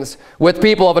dealings with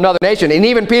people of another nation. And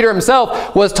even Peter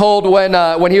himself was told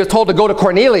when he was told to go to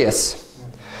Cornelius,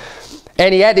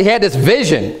 and he had this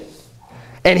vision,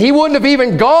 and he wouldn't have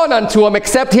even gone unto him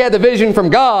except he had the vision from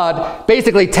God,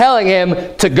 basically telling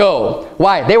him to go.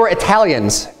 Why? They were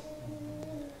Italians.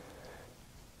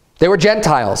 They were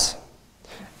Gentiles,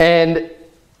 and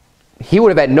he would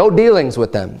have had no dealings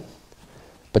with them.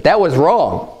 But that was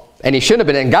wrong, and he shouldn't have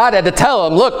been. And God had to tell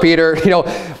him, look, Peter,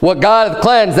 what God hath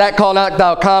cleansed, that call not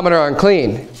thou common or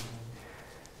unclean.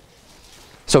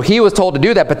 So he was told to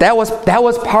do that, but that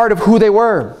was part of who they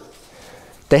were.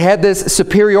 They had this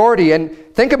superiority. And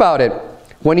think about it.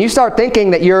 When you start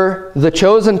thinking that you're the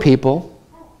chosen people,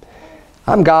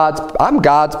 I'm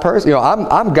God's person,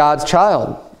 I'm God's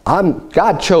child.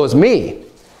 God chose me.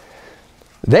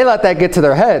 They let that get to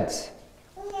their heads.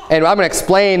 And I'm going to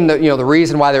explain the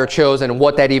reason why they were chosen and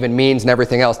what that even means and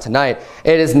everything else tonight.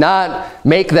 It does not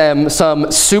make them some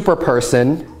super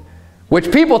person,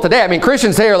 which people today,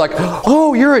 Christians today are like,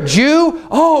 oh, you're a Jew?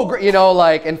 Oh,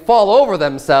 and fall over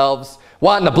themselves,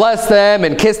 wanting to bless them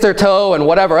and kiss their toe and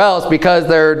whatever else because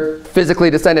they're physically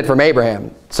descended from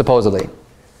Abraham, supposedly.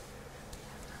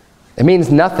 It means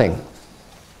nothing.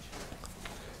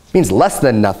 It means less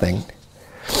than nothing.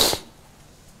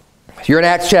 You're in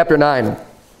Acts chapter 9.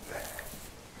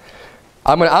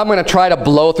 I'm going to try to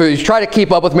blow through. Try to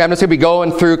keep up with me. I'm just going to be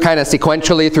going through kind of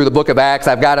sequentially through the book of Acts.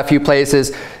 I've got a few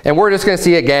places. And we're just going to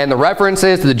see again the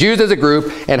references to the Jews as a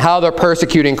group and how they're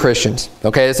persecuting Christians.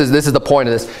 Okay, this is the point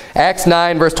of this. Acts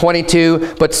 9 verse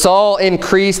 22. But Saul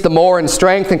increased the more in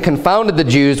strength and confounded the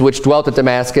Jews which dwelt at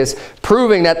Damascus,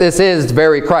 proving that this is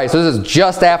very Christ. So this is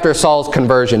just after Saul's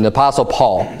conversion, the Apostle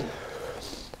Paul.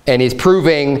 And he's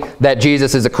proving that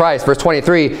Jesus is the Christ. Verse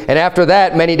 23, and after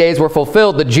that many days were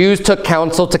fulfilled, the Jews took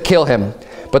counsel to kill him.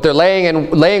 But their laying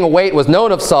a wait was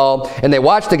known of Saul, and they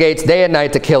watched the gates day and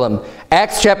night to kill him.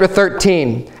 Acts chapter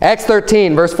 13. Acts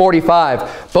 13, verse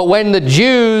 45. But when the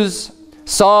Jews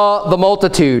saw the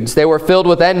multitudes, they were filled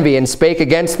with envy, and spake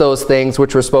against those things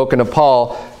which were spoken of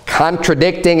Paul,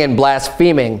 contradicting and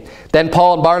blaspheming. Then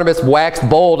Paul and Barnabas waxed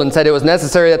bold, and said it was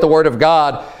necessary that the word of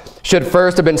God should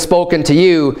first have been spoken to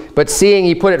you, but seeing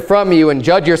ye put it from you and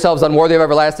judge yourselves unworthy of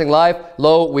everlasting life,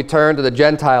 lo, we turn to the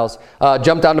Gentiles.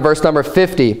 Jump down to verse number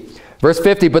 50. Verse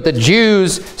 50, but the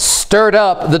Jews stirred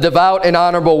up the devout and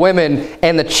honorable women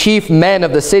and the chief men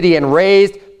of the city, and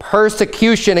raised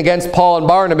persecution against Paul and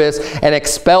Barnabas, and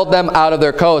expelled them out of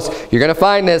their coast. You're going to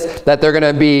find this, that they're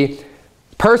going to be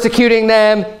persecuting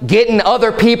them, getting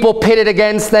other people pitted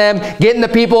against them, getting the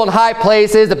people in high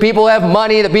places, the people who have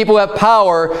money, the people who have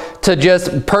power to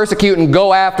just persecute and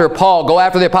go after Paul, go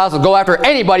after the apostles, go after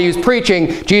anybody who's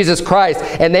preaching Jesus Christ.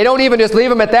 And they don't even just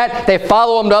leave them at that, they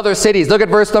follow them to other cities. Look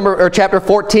at chapter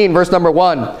 14, verse number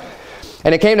 1.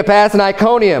 And it came to pass in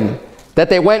Iconium that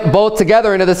they went both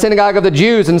together into the synagogue of the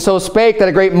Jews, and so spake that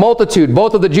a great multitude,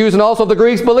 both of the Jews and also of the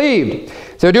Greeks, believed.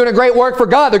 So they're doing a great work for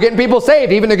God. They're getting people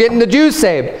saved. Even they're getting the Jews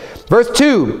saved. Verse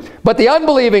 2, but the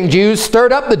unbelieving Jews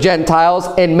stirred up the Gentiles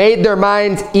and made their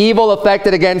minds evil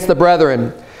affected against the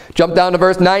brethren. Jump down to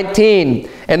verse 19.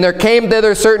 And there came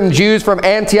thither certain Jews from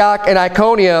Antioch and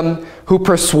Iconium, who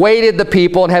persuaded the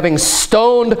people, and having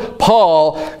stoned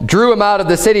Paul, drew him out of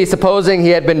the city, supposing he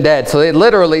had been dead. So they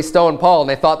literally stoned Paul, and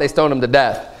they thought they stoned him to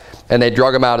death. And they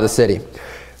drug him out of the city.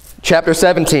 Chapter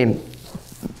 17.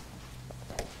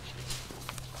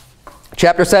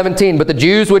 Chapter 17, but the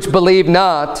Jews which believed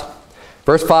not,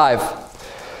 verse 5.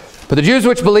 But the Jews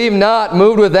which believed not,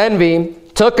 moved with envy,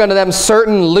 took unto them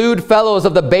certain lewd fellows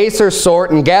of the baser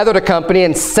sort, and gathered a company,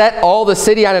 and set all the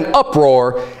city on an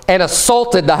uproar, and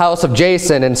assaulted the house of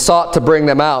Jason, and sought to bring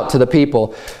them out to the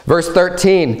people. Verse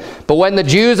 13, but when the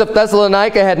Jews of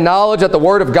Thessalonica had knowledge that the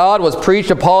word of God was preached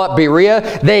to Paul at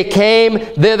Berea, they came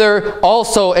thither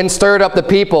also and stirred up the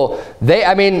people.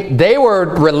 They were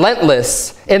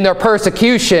relentless in their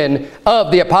persecution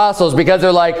of the apostles, because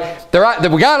they're like,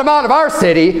 we got them out of our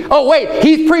city. Oh wait,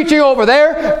 he's preaching over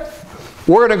there.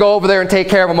 We're going to go over there and take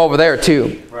care of them over there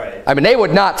too. Right. They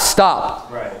would not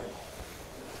stop. Right.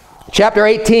 Chapter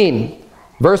 18,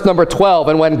 verse number 12.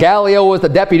 And when Gallio was the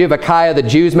deputy of Achaia, the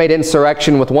Jews made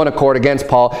insurrection with one accord against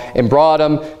Paul, and brought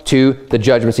him to the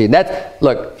judgment seat. And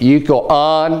look, you go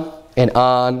on and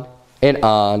on and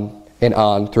on and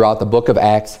on throughout the book of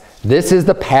Acts. This is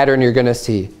the pattern you're going to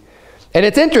see. And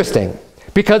it's interesting,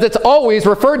 because it's always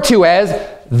referred to as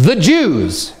the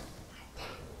Jews.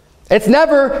 It's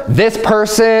never this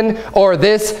person or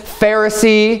this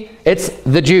Pharisee. It's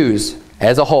the Jews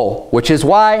as a whole, which is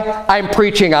why I'm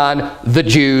preaching on the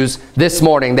Jews this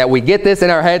morning, that we get this in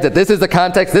our heads, that this is the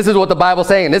context, this is what the Bible's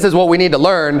saying, and this is what we need to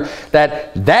learn,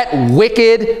 that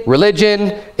wicked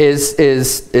religion is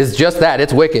just that.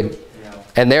 It's wicked. Yeah.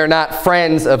 And they're not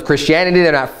friends of Christianity.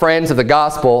 They're not friends of the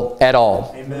gospel at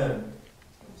all. Amen.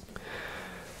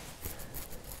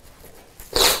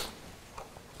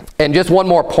 And just one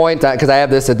more point, because I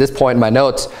have this at this point in my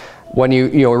notes. When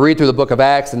you read through the book of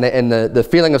Acts, and the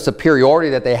feeling of superiority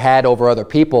that they had over other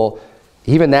people,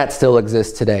 even that still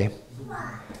exists today.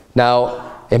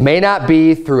 Now, it may not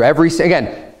be through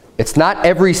again, it's not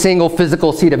every single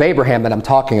physical seed of Abraham that I'm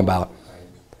talking about.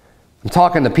 I'm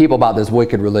talking to people about this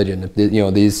wicked religion,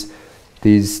 these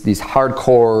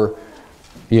hardcore,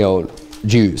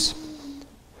 Jews.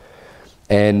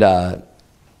 And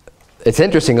it's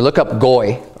interesting to look up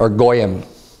goy or goyim,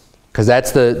 because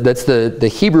that's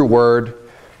the Hebrew word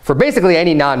for basically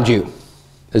any non-Jew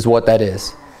is what that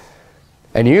is.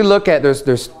 And you look at,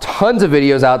 there's tons of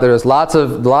videos out there, there's lots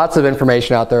of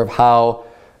information out there of how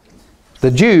the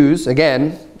Jews,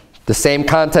 again, the same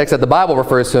context that the Bible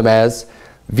refers to them as,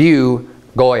 view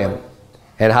goyim,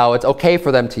 and how it's okay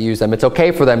for them to use them, it's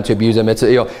okay for them to abuse them.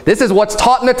 This is what's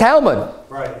taught in the Talmud.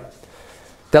 Right.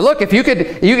 That look,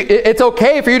 it's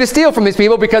okay for you to steal from these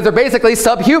people, because they're basically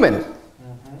subhuman.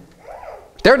 Mm-hmm.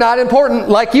 They're not important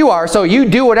like you are, so you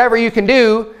do whatever you can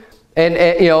do, and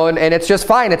it's just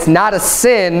fine. It's not a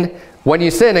sin when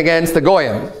you sin against the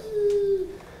goyim.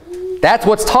 That's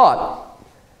what's taught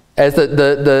as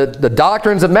the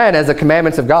doctrines of men, as the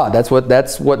commandments of God. That's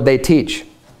what they teach.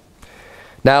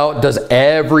 Now, does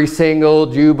every single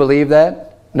Jew believe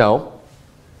that? No.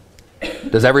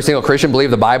 Does every single Christian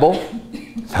believe the Bible?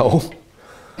 No.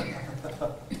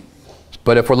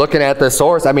 But if we're looking at the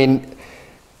source, and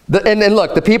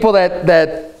look, the people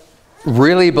that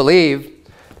really believe,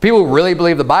 people who really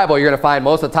believe the Bible, you're going to find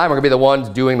most of the time are going to be the ones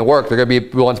doing the work. They're going to be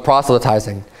the ones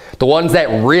proselytizing. The ones that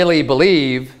really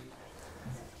believe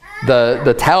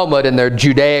the Talmud and their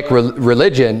Judaic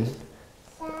religion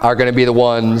are going to be the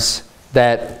ones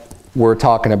that we're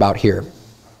talking about here.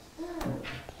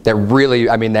 That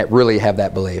really have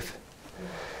that belief.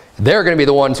 They're going to be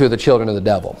the ones who are the children of the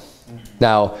devil.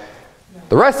 Now,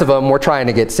 the rest of them, we're trying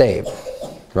to get saved.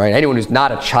 Right? Anyone who's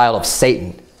not a child of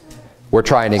Satan, we're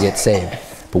trying to get saved.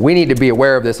 But we need to be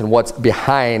aware of this and what's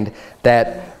behind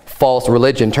that false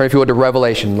religion. Turn, if you would, to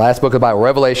Revelation, last book of the Bible,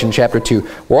 Revelation chapter 2.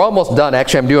 We're almost done.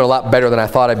 Actually, I'm doing a lot better than I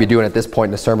thought I'd be doing at this point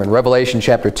in the sermon. Revelation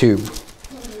chapter 2.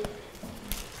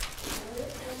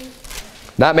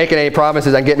 Not making any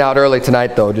promises on getting out early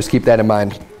tonight, though. Just keep that in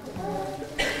mind.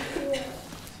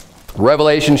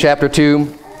 Revelation chapter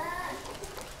 2.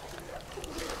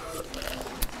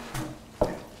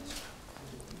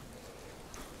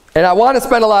 And I want to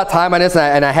spend a lot of time on this,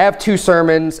 and I have 2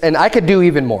 sermons, and I could do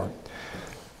even more.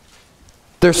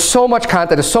 There's so much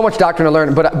content, there's so much doctrine to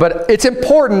learn, but it's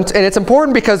important, and it's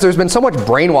important because there's been so much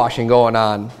brainwashing going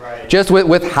on, just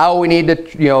with how we need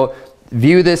to,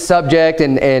 view this subject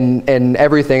and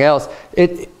everything else.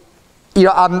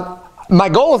 My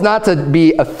goal is not to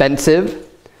be offensive,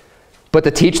 but to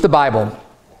teach the Bible.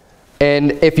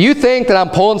 And if you think that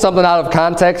I'm pulling something out of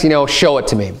context, show it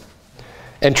to me.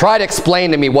 And try to explain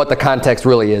to me what the context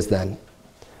really is then.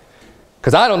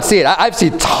 Because I don't see it. I've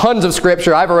seen tons of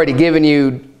scripture. I've already given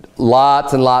you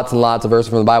lots and lots and lots of verses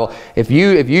from the Bible. If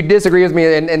you disagree with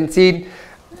me, and see,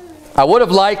 I would have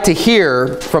liked to hear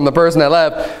from the person that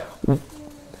left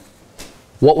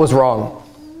what was wrong.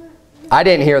 I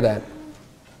didn't hear that.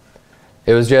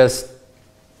 It was just,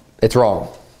 it's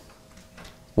wrong.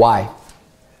 Why?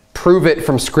 Prove it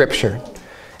from Scripture.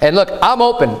 And look, I'm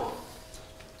open.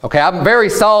 Okay, I'm very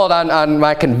solid on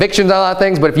my convictions on a lot of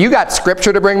things, but if you got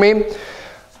Scripture to bring me,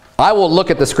 I will look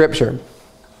at the Scripture.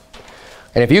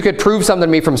 And if you could prove something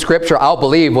to me from Scripture, I'll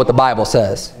believe what the Bible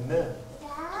says. Amen.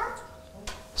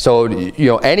 So,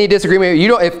 any disagreement,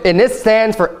 and this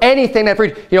stands for anything that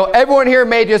preach. Everyone here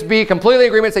may just be completely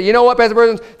in agreement and say, you know what, Pastor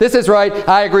Berzins, this is right,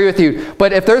 I agree with you.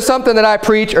 But if there's something that I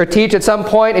preach or teach at some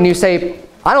point and you say,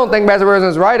 I don't think Pastor Berzins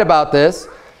is right about this,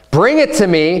 bring it to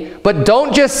me, but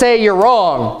don't just say you're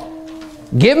wrong.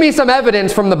 Give me some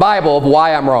evidence from the Bible of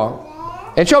why I'm wrong.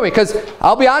 And show me, because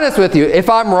I'll be honest with you, if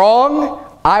I'm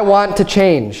wrong, I want to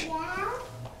change.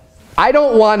 I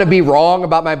don't want to be wrong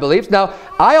about my beliefs. Now,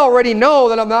 I already know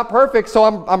that I'm not perfect, so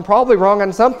I'm probably wrong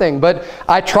on something, but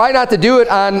I try not to do it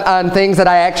on things that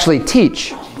I actually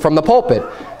teach from the pulpit.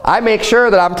 I make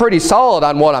sure that I'm pretty solid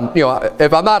on what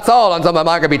if I'm not solid on something, I'm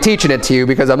not going to be teaching it to you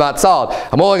because I'm not solid.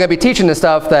 I'm only going to be teaching the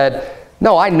stuff that,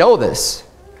 no, I know this.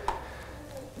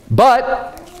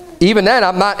 But even then,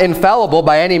 I'm not infallible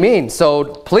by any means. So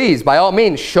please, by all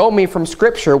means, show me from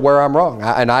Scripture where I'm wrong.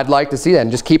 And I'd like to see that. And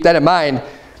just keep that in mind.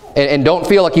 And don't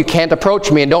feel like you can't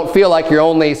approach me. And don't feel like your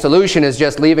only solution is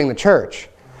just leaving the church.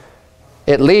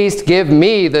 At least give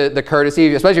me the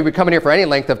courtesy, especially if you're coming here for any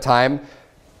length of time,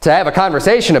 to have a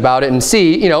conversation about it and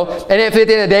see, and if at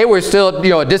the end of the day we're still,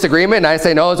 a disagreement, and I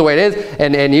say, no, it's the way it is,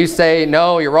 and you say,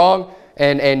 no, you're wrong,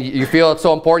 and you feel it's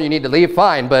so important you need to leave,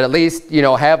 fine, but at least,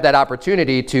 have that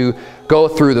opportunity to go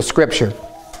through the Scripture.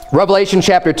 Revelation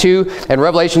chapter 2 and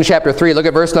Revelation chapter 3, look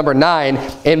at verse number 9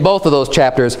 in both of those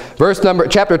chapters.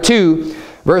 Chapter 2,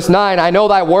 verse 9, I know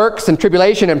thy works and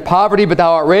tribulation and poverty, but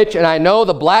thou art rich, and I know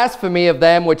the blasphemy of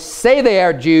them which say they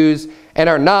are Jews and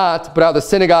are not, but are the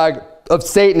synagogue of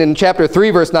Satan. In chapter 3,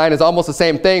 verse 9 is almost the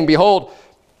same thing. Behold,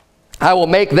 I will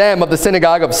make them of the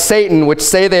synagogue of Satan, which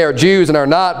say they are Jews and are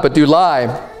not, but do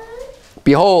lie.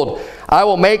 Behold, I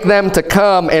will make them to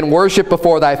come and worship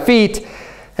before thy feet,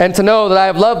 and to know that I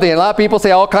have loved thee. And a lot of people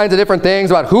say all kinds of different things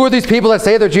about who are these people that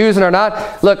say they're Jews and are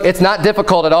not. Look, it's not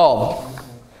difficult at all.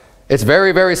 It's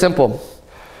very, very simple.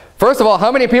 First of all,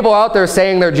 how many people are out there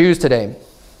saying they're Jews today?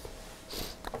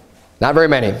 Not very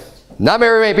many. Not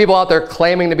very many people out there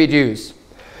claiming to be Jews.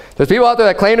 There's people out there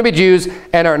that claim to be Jews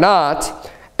and are not.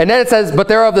 And then it says, but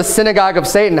they're of the synagogue of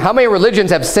Satan. How many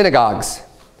religions have synagogues?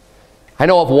 I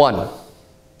know of one.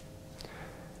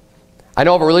 I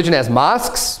know of a religion that has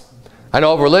mosques. I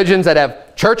know of religions that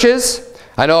have churches.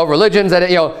 I know of religions that,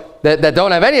 that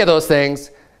don't have any of those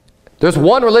things. There's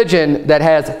one religion that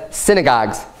has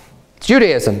synagogues. It's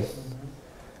Judaism.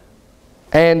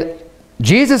 And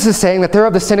Jesus is saying that they're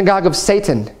of the synagogue of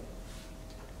Satan.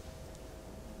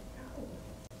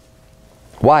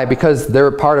 Why? Because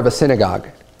they're part of a synagogue.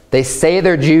 They say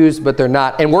they're Jews, but they're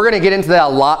not. And we're going to get into that a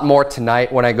lot more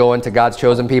tonight when I go into God's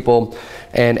chosen people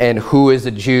and who is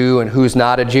a Jew and who's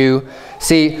not a Jew.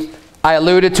 See, I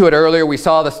alluded to it earlier. We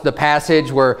saw the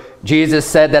passage where Jesus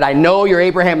said that I know you're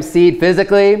Abraham's seed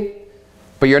physically,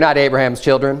 but you're not Abraham's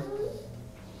children.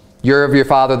 You're of your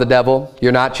father the devil.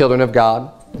 You're not children of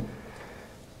God.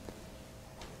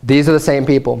 These are the same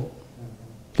people.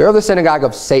 They're of the synagogue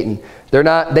of Satan. They're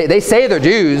not. They say they're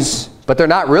Jews, but they're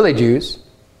not really Jews.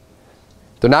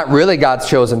 They're not really God's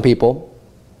chosen people.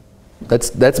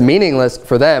 That's meaningless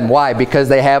for them. Why? Because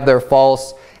they have their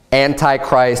false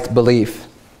antichrist belief.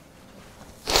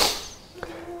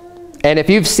 And if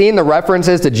you've seen the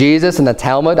references to Jesus in the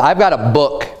Talmud, I've got a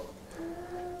book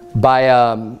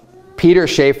by Peter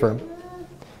Schaeffer,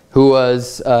 who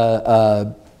was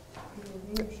a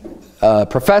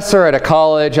professor at a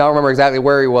college. I don't remember exactly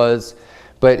where he was,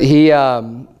 but he's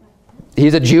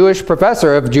a Jewish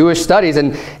professor of Jewish studies,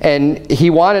 and he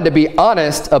wanted to be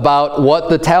honest about what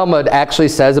the Talmud actually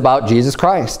says about Jesus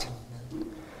Christ.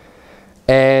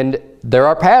 And there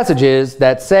are passages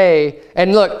that say,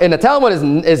 and look, and the Talmud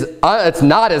it's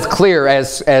not as clear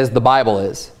as the Bible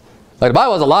is. Like the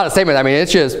Bible has a lot of statements. I mean,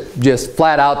 it's just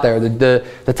flat out there.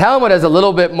 The Talmud has a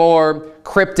little bit more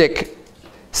cryptic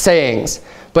sayings.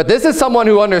 But this is someone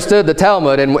who understood the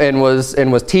Talmud and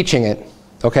was teaching it.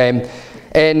 Okay?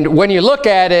 And when you look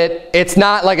at it, it's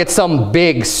not like it's some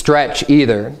big stretch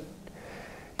either.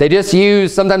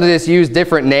 Sometimes they just use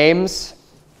different names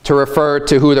to refer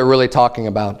to who they're really talking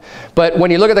about. But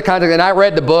when you look at the context, and I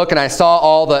read the book and I saw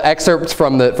all the excerpts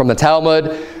from the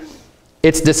Talmud,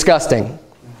 it's disgusting.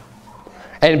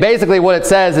 And basically what it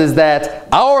says is that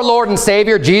our Lord and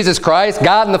Savior, Jesus Christ,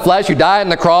 God in the flesh, who died on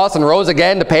the cross and rose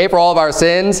again to pay for all of our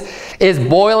sins, is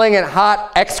boiling in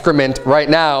hot excrement right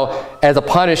now as a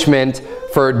punishment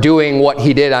for doing what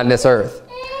he did on this earth.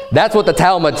 That's what the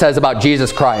Talmud says about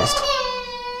Jesus Christ.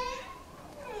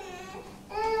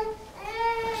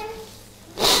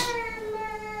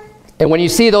 And when you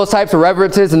see those types of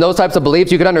reverences and those types of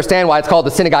beliefs, you can understand why it's called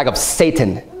the synagogue of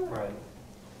Satan. Right.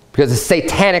 Because it's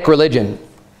satanic religion.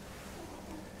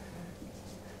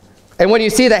 And when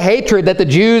you see the hatred that the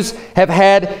Jews have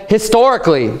had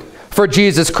historically for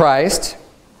Jesus Christ,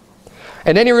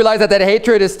 and then you realize that that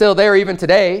hatred is still there even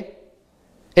today.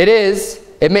 It is.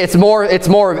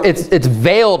 It's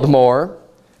veiled more.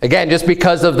 Again, just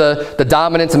because of the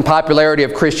dominance and popularity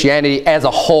of Christianity as a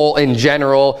whole in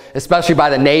general, especially by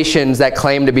the nations that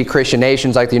claim to be Christian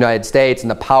nations like the United States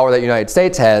and the power that the United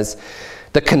States has,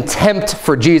 the contempt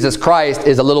for Jesus Christ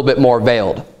is a little bit more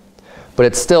veiled. But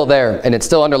it's still there, and it's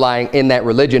still underlying in that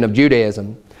religion of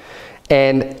Judaism.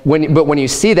 And when you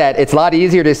see that, it's a lot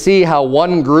easier to see how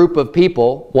one group of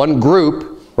people,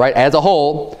 right, as a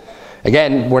whole,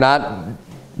 again, we're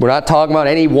not talking about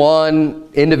any one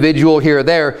individual here or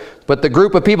there, but the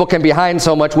group of people can be behind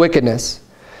so much wickedness.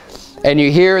 And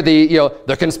you hear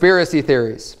the conspiracy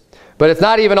theories. But it's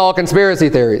not even all conspiracy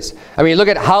theories. I mean, look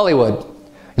at Hollywood.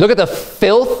 Look at the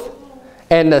filth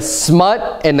and the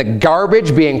smut and the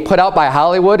garbage being put out by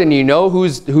Hollywood, and you know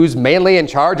who's mainly in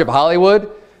charge of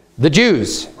Hollywood? The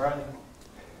Jews. Right.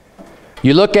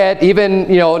 You look at even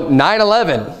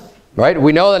 9/11. Right?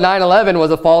 We know that 9/11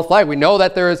 was a false flag. We know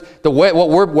that there's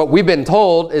what we've been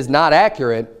told is not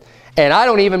accurate. And I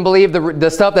don't even believe the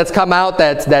stuff that's come out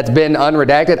that's been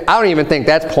unredacted. I don't even think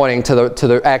that's pointing to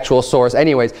the actual source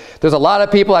anyways. There's a lot of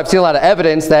people, I've seen a lot of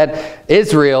evidence that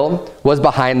Israel was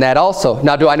behind that also.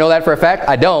 Now, do I know that for a fact?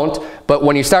 I don't. But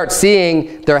when you start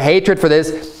seeing their hatred for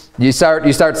this, you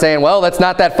start saying, well, that's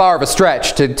not that far of a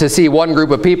stretch to see one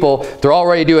group of people. They're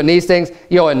already doing these things,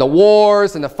 in the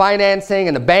wars and the financing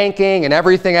and the banking and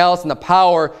everything else and the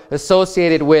power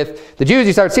associated with the Jews.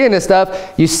 You start seeing this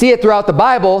stuff. You see it throughout the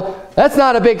Bible. That's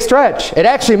not a big stretch. It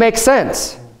actually makes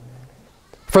sense.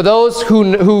 For those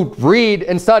who read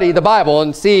and study the Bible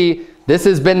and see this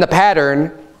has been the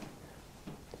pattern,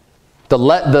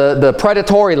 the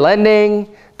predatory lending,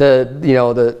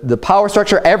 the power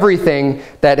structure, everything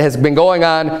that has been going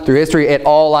on through history, it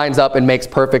all lines up and makes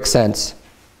perfect sense.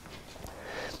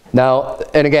 Now,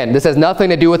 and again, this has nothing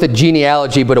to do with a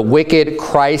genealogy, but a wicked,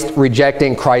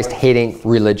 Christ-rejecting, Christ-hating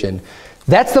religion.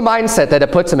 That's the mindset that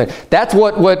it puts them in. That's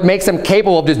what makes them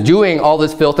capable of just doing all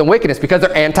this filth and wickedness, because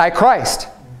they're anti-Christ.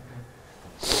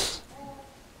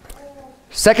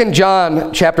 2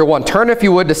 John chapter 1. Turn, if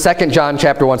you would, to 2 John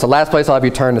chapter 1. It's the last place I'll have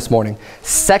you turn this morning.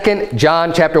 2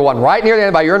 John chapter 1. Right near the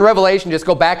end, you're in Revelation, just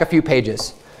go back a few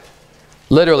pages.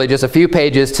 Literally, just a few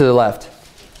pages to the left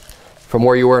from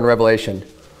where you were in Revelation.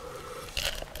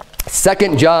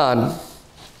 2 John,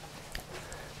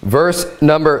 verse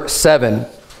number 7.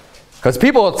 Because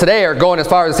people today are going as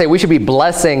far as to say we should be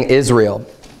blessing Israel.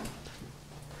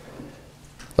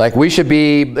 Like we should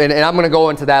be, and I'm going to go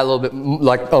into that a little bit,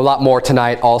 like a lot more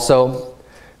tonight also,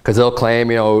 because they'll claim,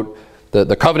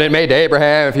 the covenant made to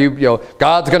Abraham. If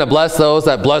God's going to bless those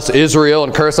that bless Israel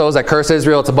and curse those that curse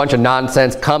Israel. It's a bunch of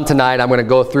nonsense. Come tonight. I'm going to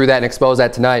go through that and expose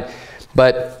that tonight.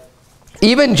 But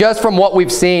even just from what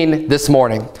we've seen this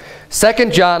morning, 2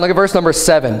 John, look at verse number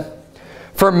 7.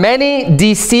 For many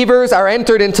deceivers are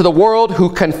entered into the world who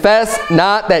confess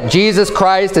not that Jesus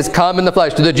Christ is come in the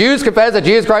flesh. Do the Jews confess that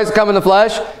Jesus Christ is come in the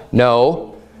flesh?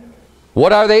 No.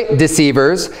 What are they?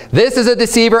 Deceivers. This is a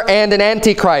deceiver and an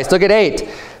antichrist. Look at 8.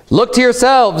 Look to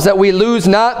yourselves that we lose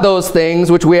not those things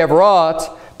which we have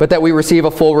wrought, but that we receive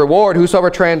a full reward. Whosoever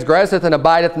transgresseth and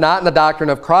abideth not in the doctrine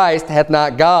of Christ hath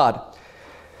not God.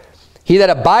 He that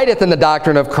abideth in the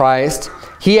doctrine of Christ,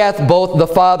 he hath both the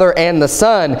Father and the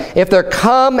Son. If there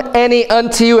come any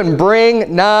unto you and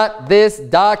bring not this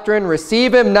doctrine,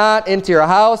 receive him not into your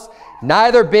house,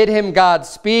 neither bid him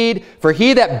Godspeed. For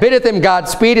he that biddeth him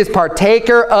Godspeed is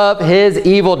partaker of his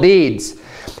evil deeds.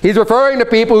 He's referring to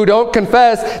people who don't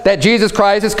confess that Jesus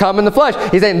Christ has come in the flesh.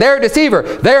 He's saying they're a deceiver.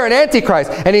 They're an antichrist.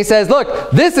 And he says,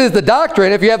 look, this is the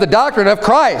doctrine if you have the doctrine of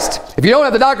Christ. If you don't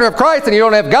have the doctrine of Christ, then you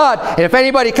don't have God. And if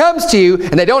anybody comes to you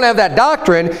and they don't have that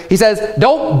doctrine, he says,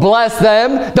 don't bless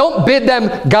them. Don't bid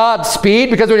them Godspeed,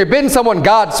 because when you're bidding someone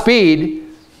Godspeed,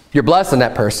 you're blessing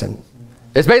that person.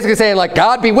 It's basically saying, like,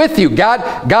 God be with you.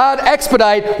 God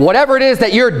expedite whatever it is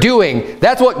that you're doing.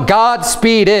 That's what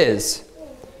Godspeed is.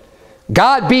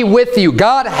 God be with you.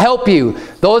 God help you.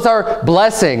 Those are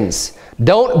blessings.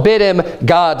 Don't bid him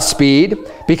Godspeed,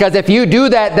 because if you do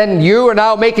that, then you are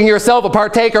now making yourself a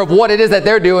partaker of what it is that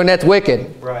they're doing that's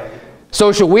wicked. Right.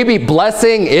 So should we be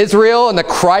blessing Israel and the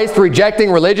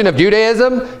Christ-rejecting religion of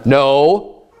Judaism?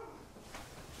 No.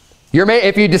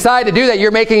 If you decide to do that,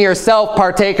 you're making yourself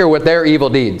partaker with their evil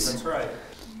deeds. That's right.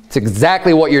 It's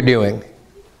exactly what you're doing.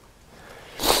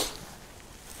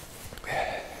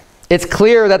 It's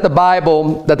clear that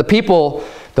the people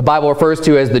the Bible refers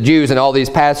to as the Jews in all these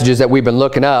passages that we've been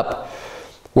looking up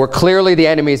were clearly the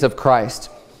enemies of Christ.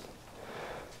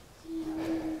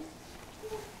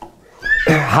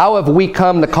 How have we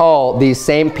come to call these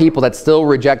same people that still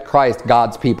reject Christ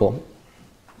God's people?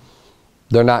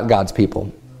 They're not God's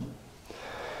people.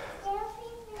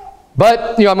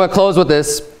 But, I'm going to close with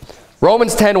this.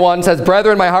 Romans 10:1 says,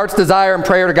 "Brethren, my heart's desire and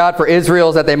prayer to God for Israel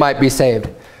is that they might be saved."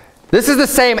 This is the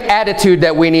same attitude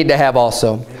that we need to have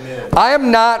also. Amen. I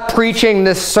am not preaching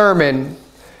this sermon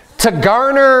to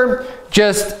garner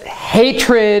just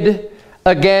hatred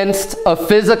against a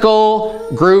physical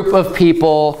group of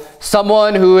people,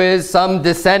 someone who is some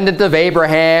descendant of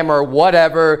Abraham or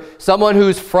whatever, someone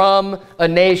who's from a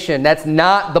nation. That's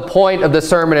not the point of the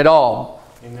sermon at all.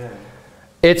 Amen.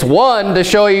 It's one, to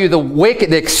show you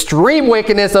the extreme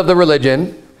wickedness of the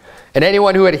religion, and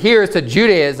anyone who adheres to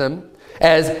Judaism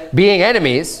as being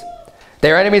enemies.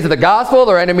 They're enemies of the gospel.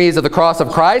 They're enemies of the cross of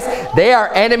Christ. They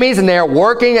are enemies, and they are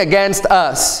working against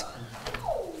us.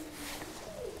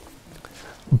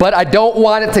 But I don't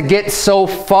want it to get so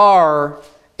far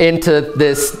into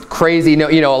this crazy,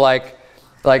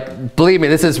 like believe me,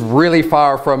 this is really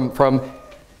far from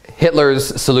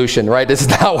Hitler's solution, right? This is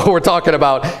not what we're talking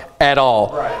about at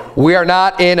all. Right. We are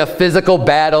not in a physical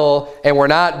battle, and we're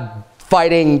not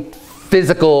fighting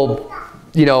physical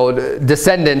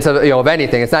descendants of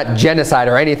anything. It's not genocide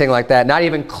or anything like that, not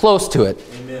even close to it.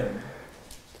 Amen.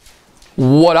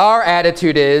 What our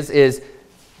attitude is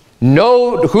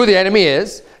know who the enemy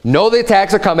is, know the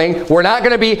attacks are coming. We're not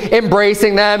going to be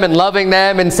embracing them and loving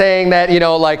them and saying that,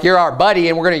 like you're our buddy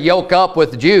and we're going to yoke up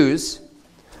with the Jews.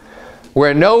 We're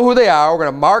going to know who they are. We're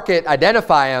going to mark it,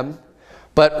 identify them,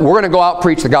 but we're going to go out and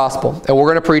preach the gospel, and we're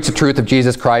going to preach the truth of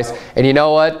Jesus Christ. And you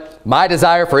know what? My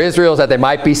desire for Israel is that they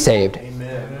might be saved.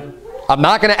 Amen. I'm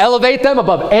not going to elevate them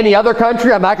above any other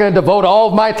country. I'm not going to devote all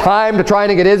of my time to trying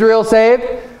to get Israel saved,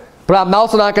 but I'm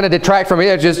also not going to detract from it.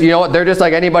 It's just, they're just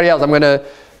like anybody else. I'm going to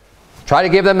try to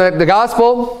give them the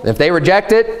gospel. If they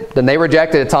reject it, then they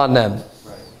reject it. It's on them.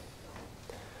 Right.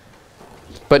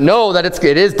 But know that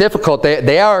it is difficult.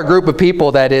 They are a group of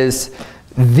people that is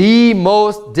the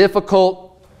most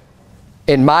difficult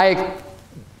in my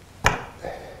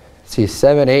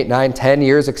 7, 8, 9, 10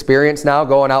 years experience now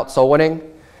going out soul winning,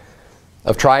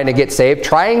 of trying to get saved,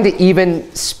 trying to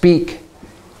even speak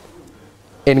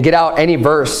and get out any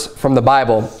verse from the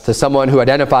Bible to someone who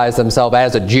identifies themselves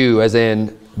as a Jew, as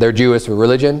in their Jewish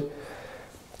religion.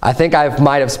 I think I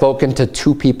might have spoken to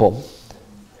 2 people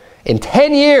in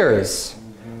 10 years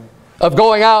of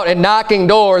going out and knocking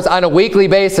doors on a weekly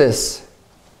basis.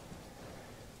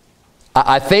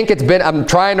 I think it's been, I'm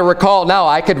trying to recall now,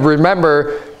 I could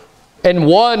remember, and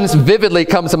one vividly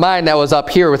comes to mind that was up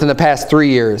here within the past 3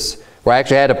 years, where I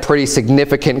actually had a pretty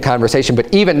significant conversation.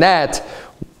 But even that,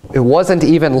 it wasn't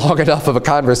even long enough of a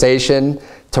conversation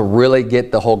to really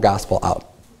get the whole gospel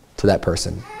out to that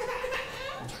person.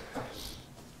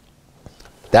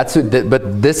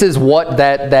 But this is what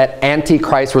that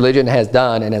antichrist religion has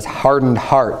done, and has hardened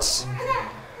hearts.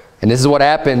 And this is what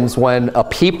happens when a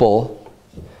people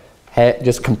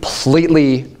just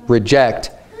completely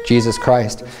reject Jesus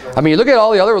Christ. I mean, you look at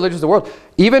all the other religions of the world,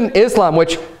 even Islam,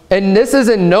 and this is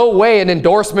in no way an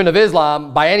endorsement of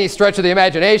Islam by any stretch of the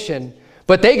imagination,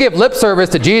 but they give lip service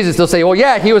to Jesus. They'll say, well,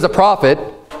 yeah, he was a prophet,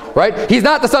 right? He's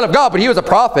not the Son of God, but he was a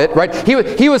prophet, right?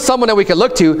 He was someone that we could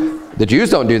look to. The Jews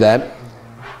don't do that.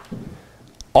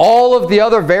 All of the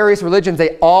other various religions,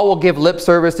 they all will give lip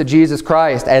service to Jesus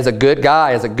Christ as a good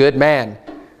guy, as a good man.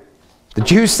 The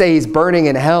Jews say he's burning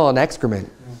in hell in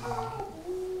excrement.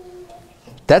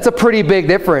 That's a pretty big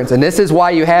difference. And this is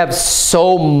why you have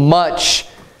so much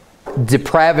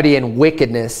depravity and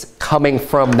wickedness coming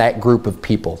from that group of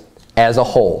people. as a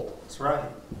whole. That's right.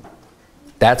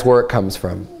 That's where it comes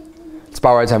from. Let's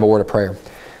bow our heads and have a word of prayer.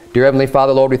 Dear Heavenly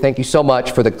Father, Lord, we thank you so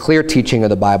much for the clear teaching of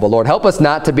the Bible. Lord, help us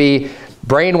not to be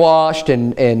brainwashed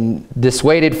and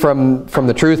dissuaded from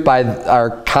the truth by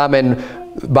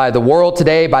by the world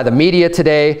today, by the media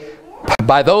today,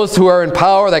 by those who are in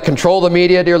power that control the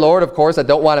media, dear Lord, of course, that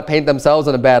don't want to paint themselves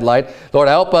in a bad light. Lord,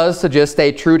 help us to just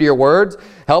stay true to your words.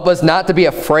 Help us not to be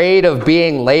afraid of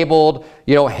being labeled,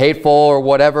 hateful or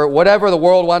whatever the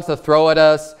world wants to throw at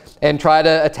us and try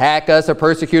to attack us or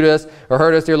persecute us or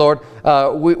hurt us, dear Lord.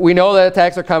 We know that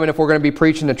attacks are coming if we're going to be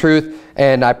preaching the truth,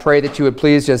 and I pray that you would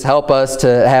please just help us to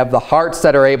have the hearts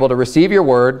that are able to receive your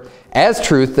word as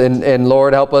truth, and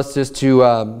Lord, help us just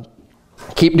to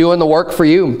keep doing the work for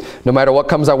you, no matter what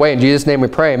comes our way. In Jesus' name we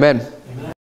pray, amen.